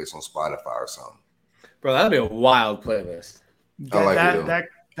McGill playlist on Spotify or something. Bro, that'd be a wild playlist. I like it.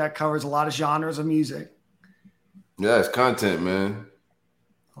 That covers a lot of genres of music. Yeah, it's content, man.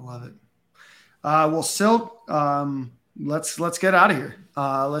 I love it. Well, Silk, let's get out of here.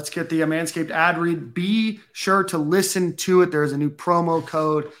 Let's get the Manscaped ad read. Be sure to listen to it. There's a new promo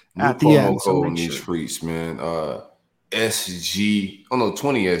code at the end. Code on these streets, man. SG. Oh no,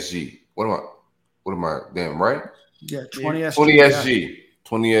 20 SG. What am I? Damn, right? Yeah, 20 SG. 20 SG. Yeah.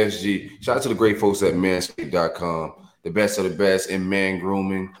 20 SG. Shout out to the great folks at manscaped.com. The best of the best in man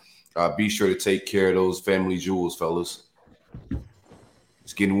grooming. Be sure to take care of those family jewels, fellas.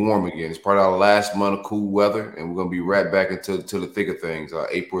 It's getting warm again. It's part of our last month of cool weather, and we're gonna be right back into the thick of things.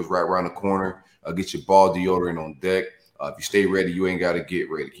 April is right around the corner. Get your ball deodorant on deck. If you stay ready, you ain't got to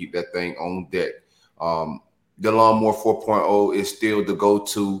get ready. Keep that thing on deck. The Lawnmower 4.0 is still the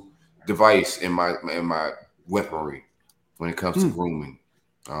go-to device in my weaponry when it comes to grooming.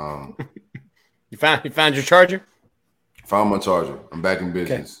 You found your charger? Found my charger. I'm back in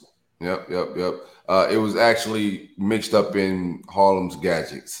business. Okay. Yep. It was actually mixed up in Harlem's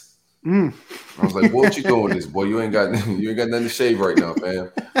gadgets. I was like, "What you doing, this boy? You ain't got nothing to shave right now,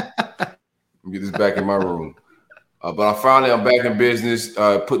 fam. Get this back in my room." But I'm back in business.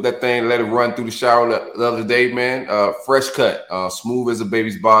 Put that thing, let it run through the shower the other day, man. Fresh cut, smooth as a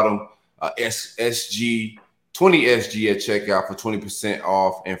baby's bottom. SG 20 SG at checkout for 20%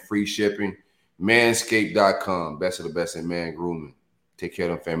 off and free shipping. Manscaped.com, best of the best in man grooming. Take care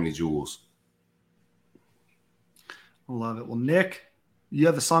of them family jewels. Love it. Well, Nick, you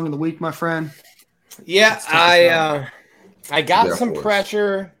have the song of the week, my friend. Yeah, I got some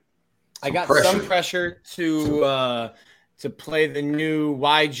pressure. I got some pressure to play the new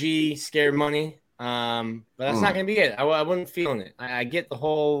YG Scared Money, but that's not going to be it. I wasn't feeling it. I get the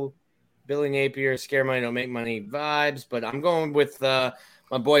whole Billy Napier Scared Money Don't Make Money vibes, but I'm going with my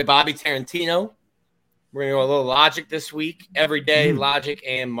boy Bobby Tarantino. We're going to go a little Logic this week. Every day, Logic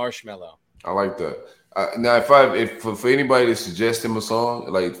and Marshmello. I like that. Now, if for anybody to suggest him a song,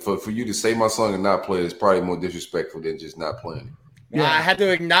 like for you to say my song and not play it, it's probably more disrespectful than just not playing it. Yeah, I had to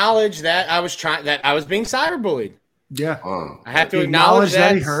acknowledge that I was being cyberbullied. Yeah, I have to acknowledge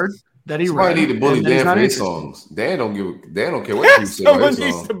that he heard that he read. Somebody need to bully Dan for his songs. Dan don't care what you say about his Someone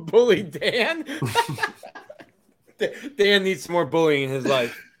needs to bully Dan. Dan needs some more bullying in his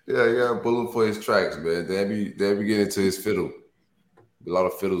life. Yeah, you got to bully him for his tracks, man. They be getting into his fiddle. A lot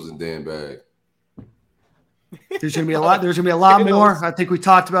of fiddles in Dan bag. There's gonna be a lot. There's gonna be a lot more. I think we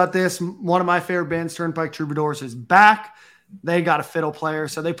talked about this. One of my favorite bands, Turnpike Troubadours, is back. They got a fiddle player,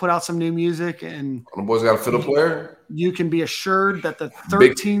 so they put out some new music, and the boys got a fiddle player. You can be assured that the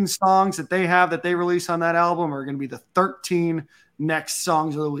 13 songs that they have that they release on that album are going to be the 13 next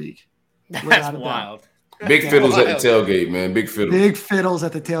songs of the week. That's wild. Big fiddles at the tailgate, man. Big fiddles. Big fiddles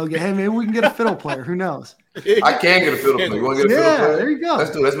at the tailgate. Hey, maybe we can get a fiddle player. Who knows? I can get a fiddle player. You want to get a fiddle player? There you go.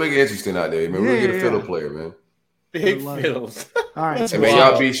 Let's make it interesting out there, man. We'll get a fiddle player, man. Big fiddles. All right. Hey, man,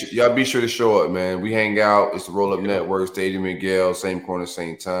 y'all be sure to show up, man. We hang out. It's the Roll Up Network, Stadium and Gale, same corner,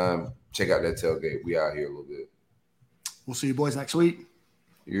 same time. Check out that tailgate. We out here a little bit. We'll see you boys next week.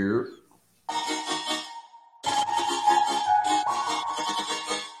 Yeah.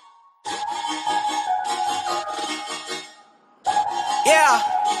 Yeah.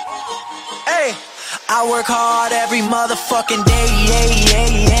 Hey, I work hard every motherfucking day.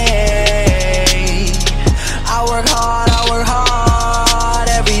 I work hard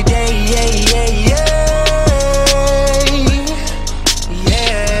every day. Yeah.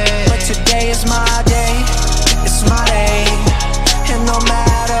 But today is my day. It's my day. And no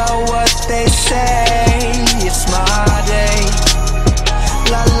matter what they say, it's my day.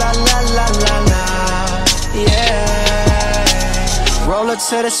 La la la la la la. Yeah. Roll up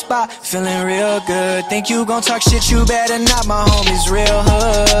to the spot, feeling real good. Think you gon' talk shit, you better not, my homies real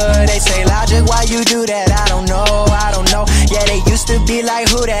hood. They say, Logic, why you do that? I don't know. Yeah, they used to be like,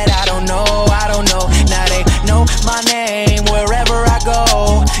 who that? I don't know. Now they know my name wherever I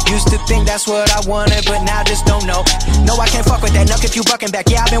go. Used to think that's what I wanted, but now just don't know. No, I can't fuck with that, nuck if you bucking back.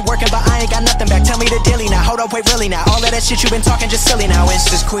 Yeah, I've been working, but I ain't got nothing back. Tell me the dilly now, hold up, wait, really now. All of that shit you been talking just silly now. It's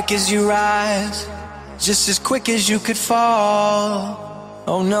as quick as you rise, just as quick as you could fall.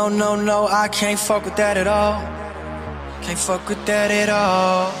 Oh no, I can't fuck with that at all. Can't fuck with that at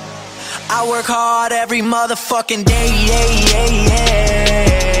all. I work hard every motherfucking day.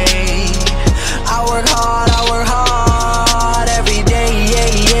 I work hard every day.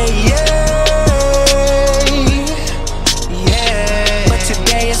 Yeah. But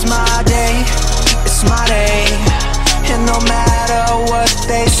today is my day. It's my day. And no matter what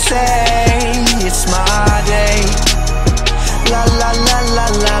they say, it's my day. La la la la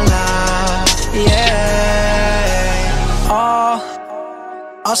la la, yeah.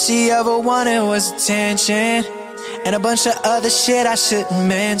 All she ever wanted was attention and a bunch of other shit I shouldn't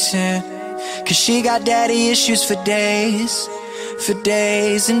mention. Cause she got daddy issues for days and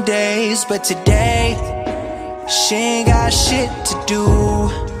days. But today, she ain't got shit to do.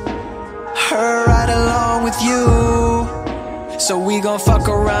 Her right along with you. So we gon' fuck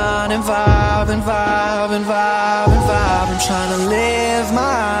around and vibe. I'm tryna live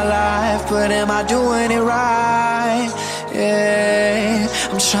my life, but am I doing it right? Yeah,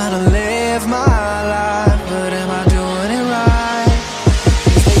 I'm tryna live my life, but am I doing it right?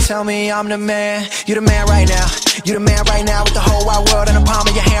 They tell me I'm the man, you the man right now. You the man right now with the whole wide world in the palm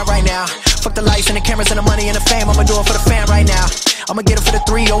of your hand right now. Fuck the lights and the cameras and the money and the fame, I'ma do it for the fan right now. I'ma get it for the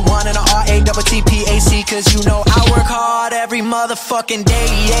 301 and the RATTPAC. Cause you know I work hard every motherfucking day.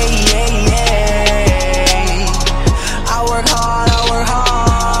 I work hard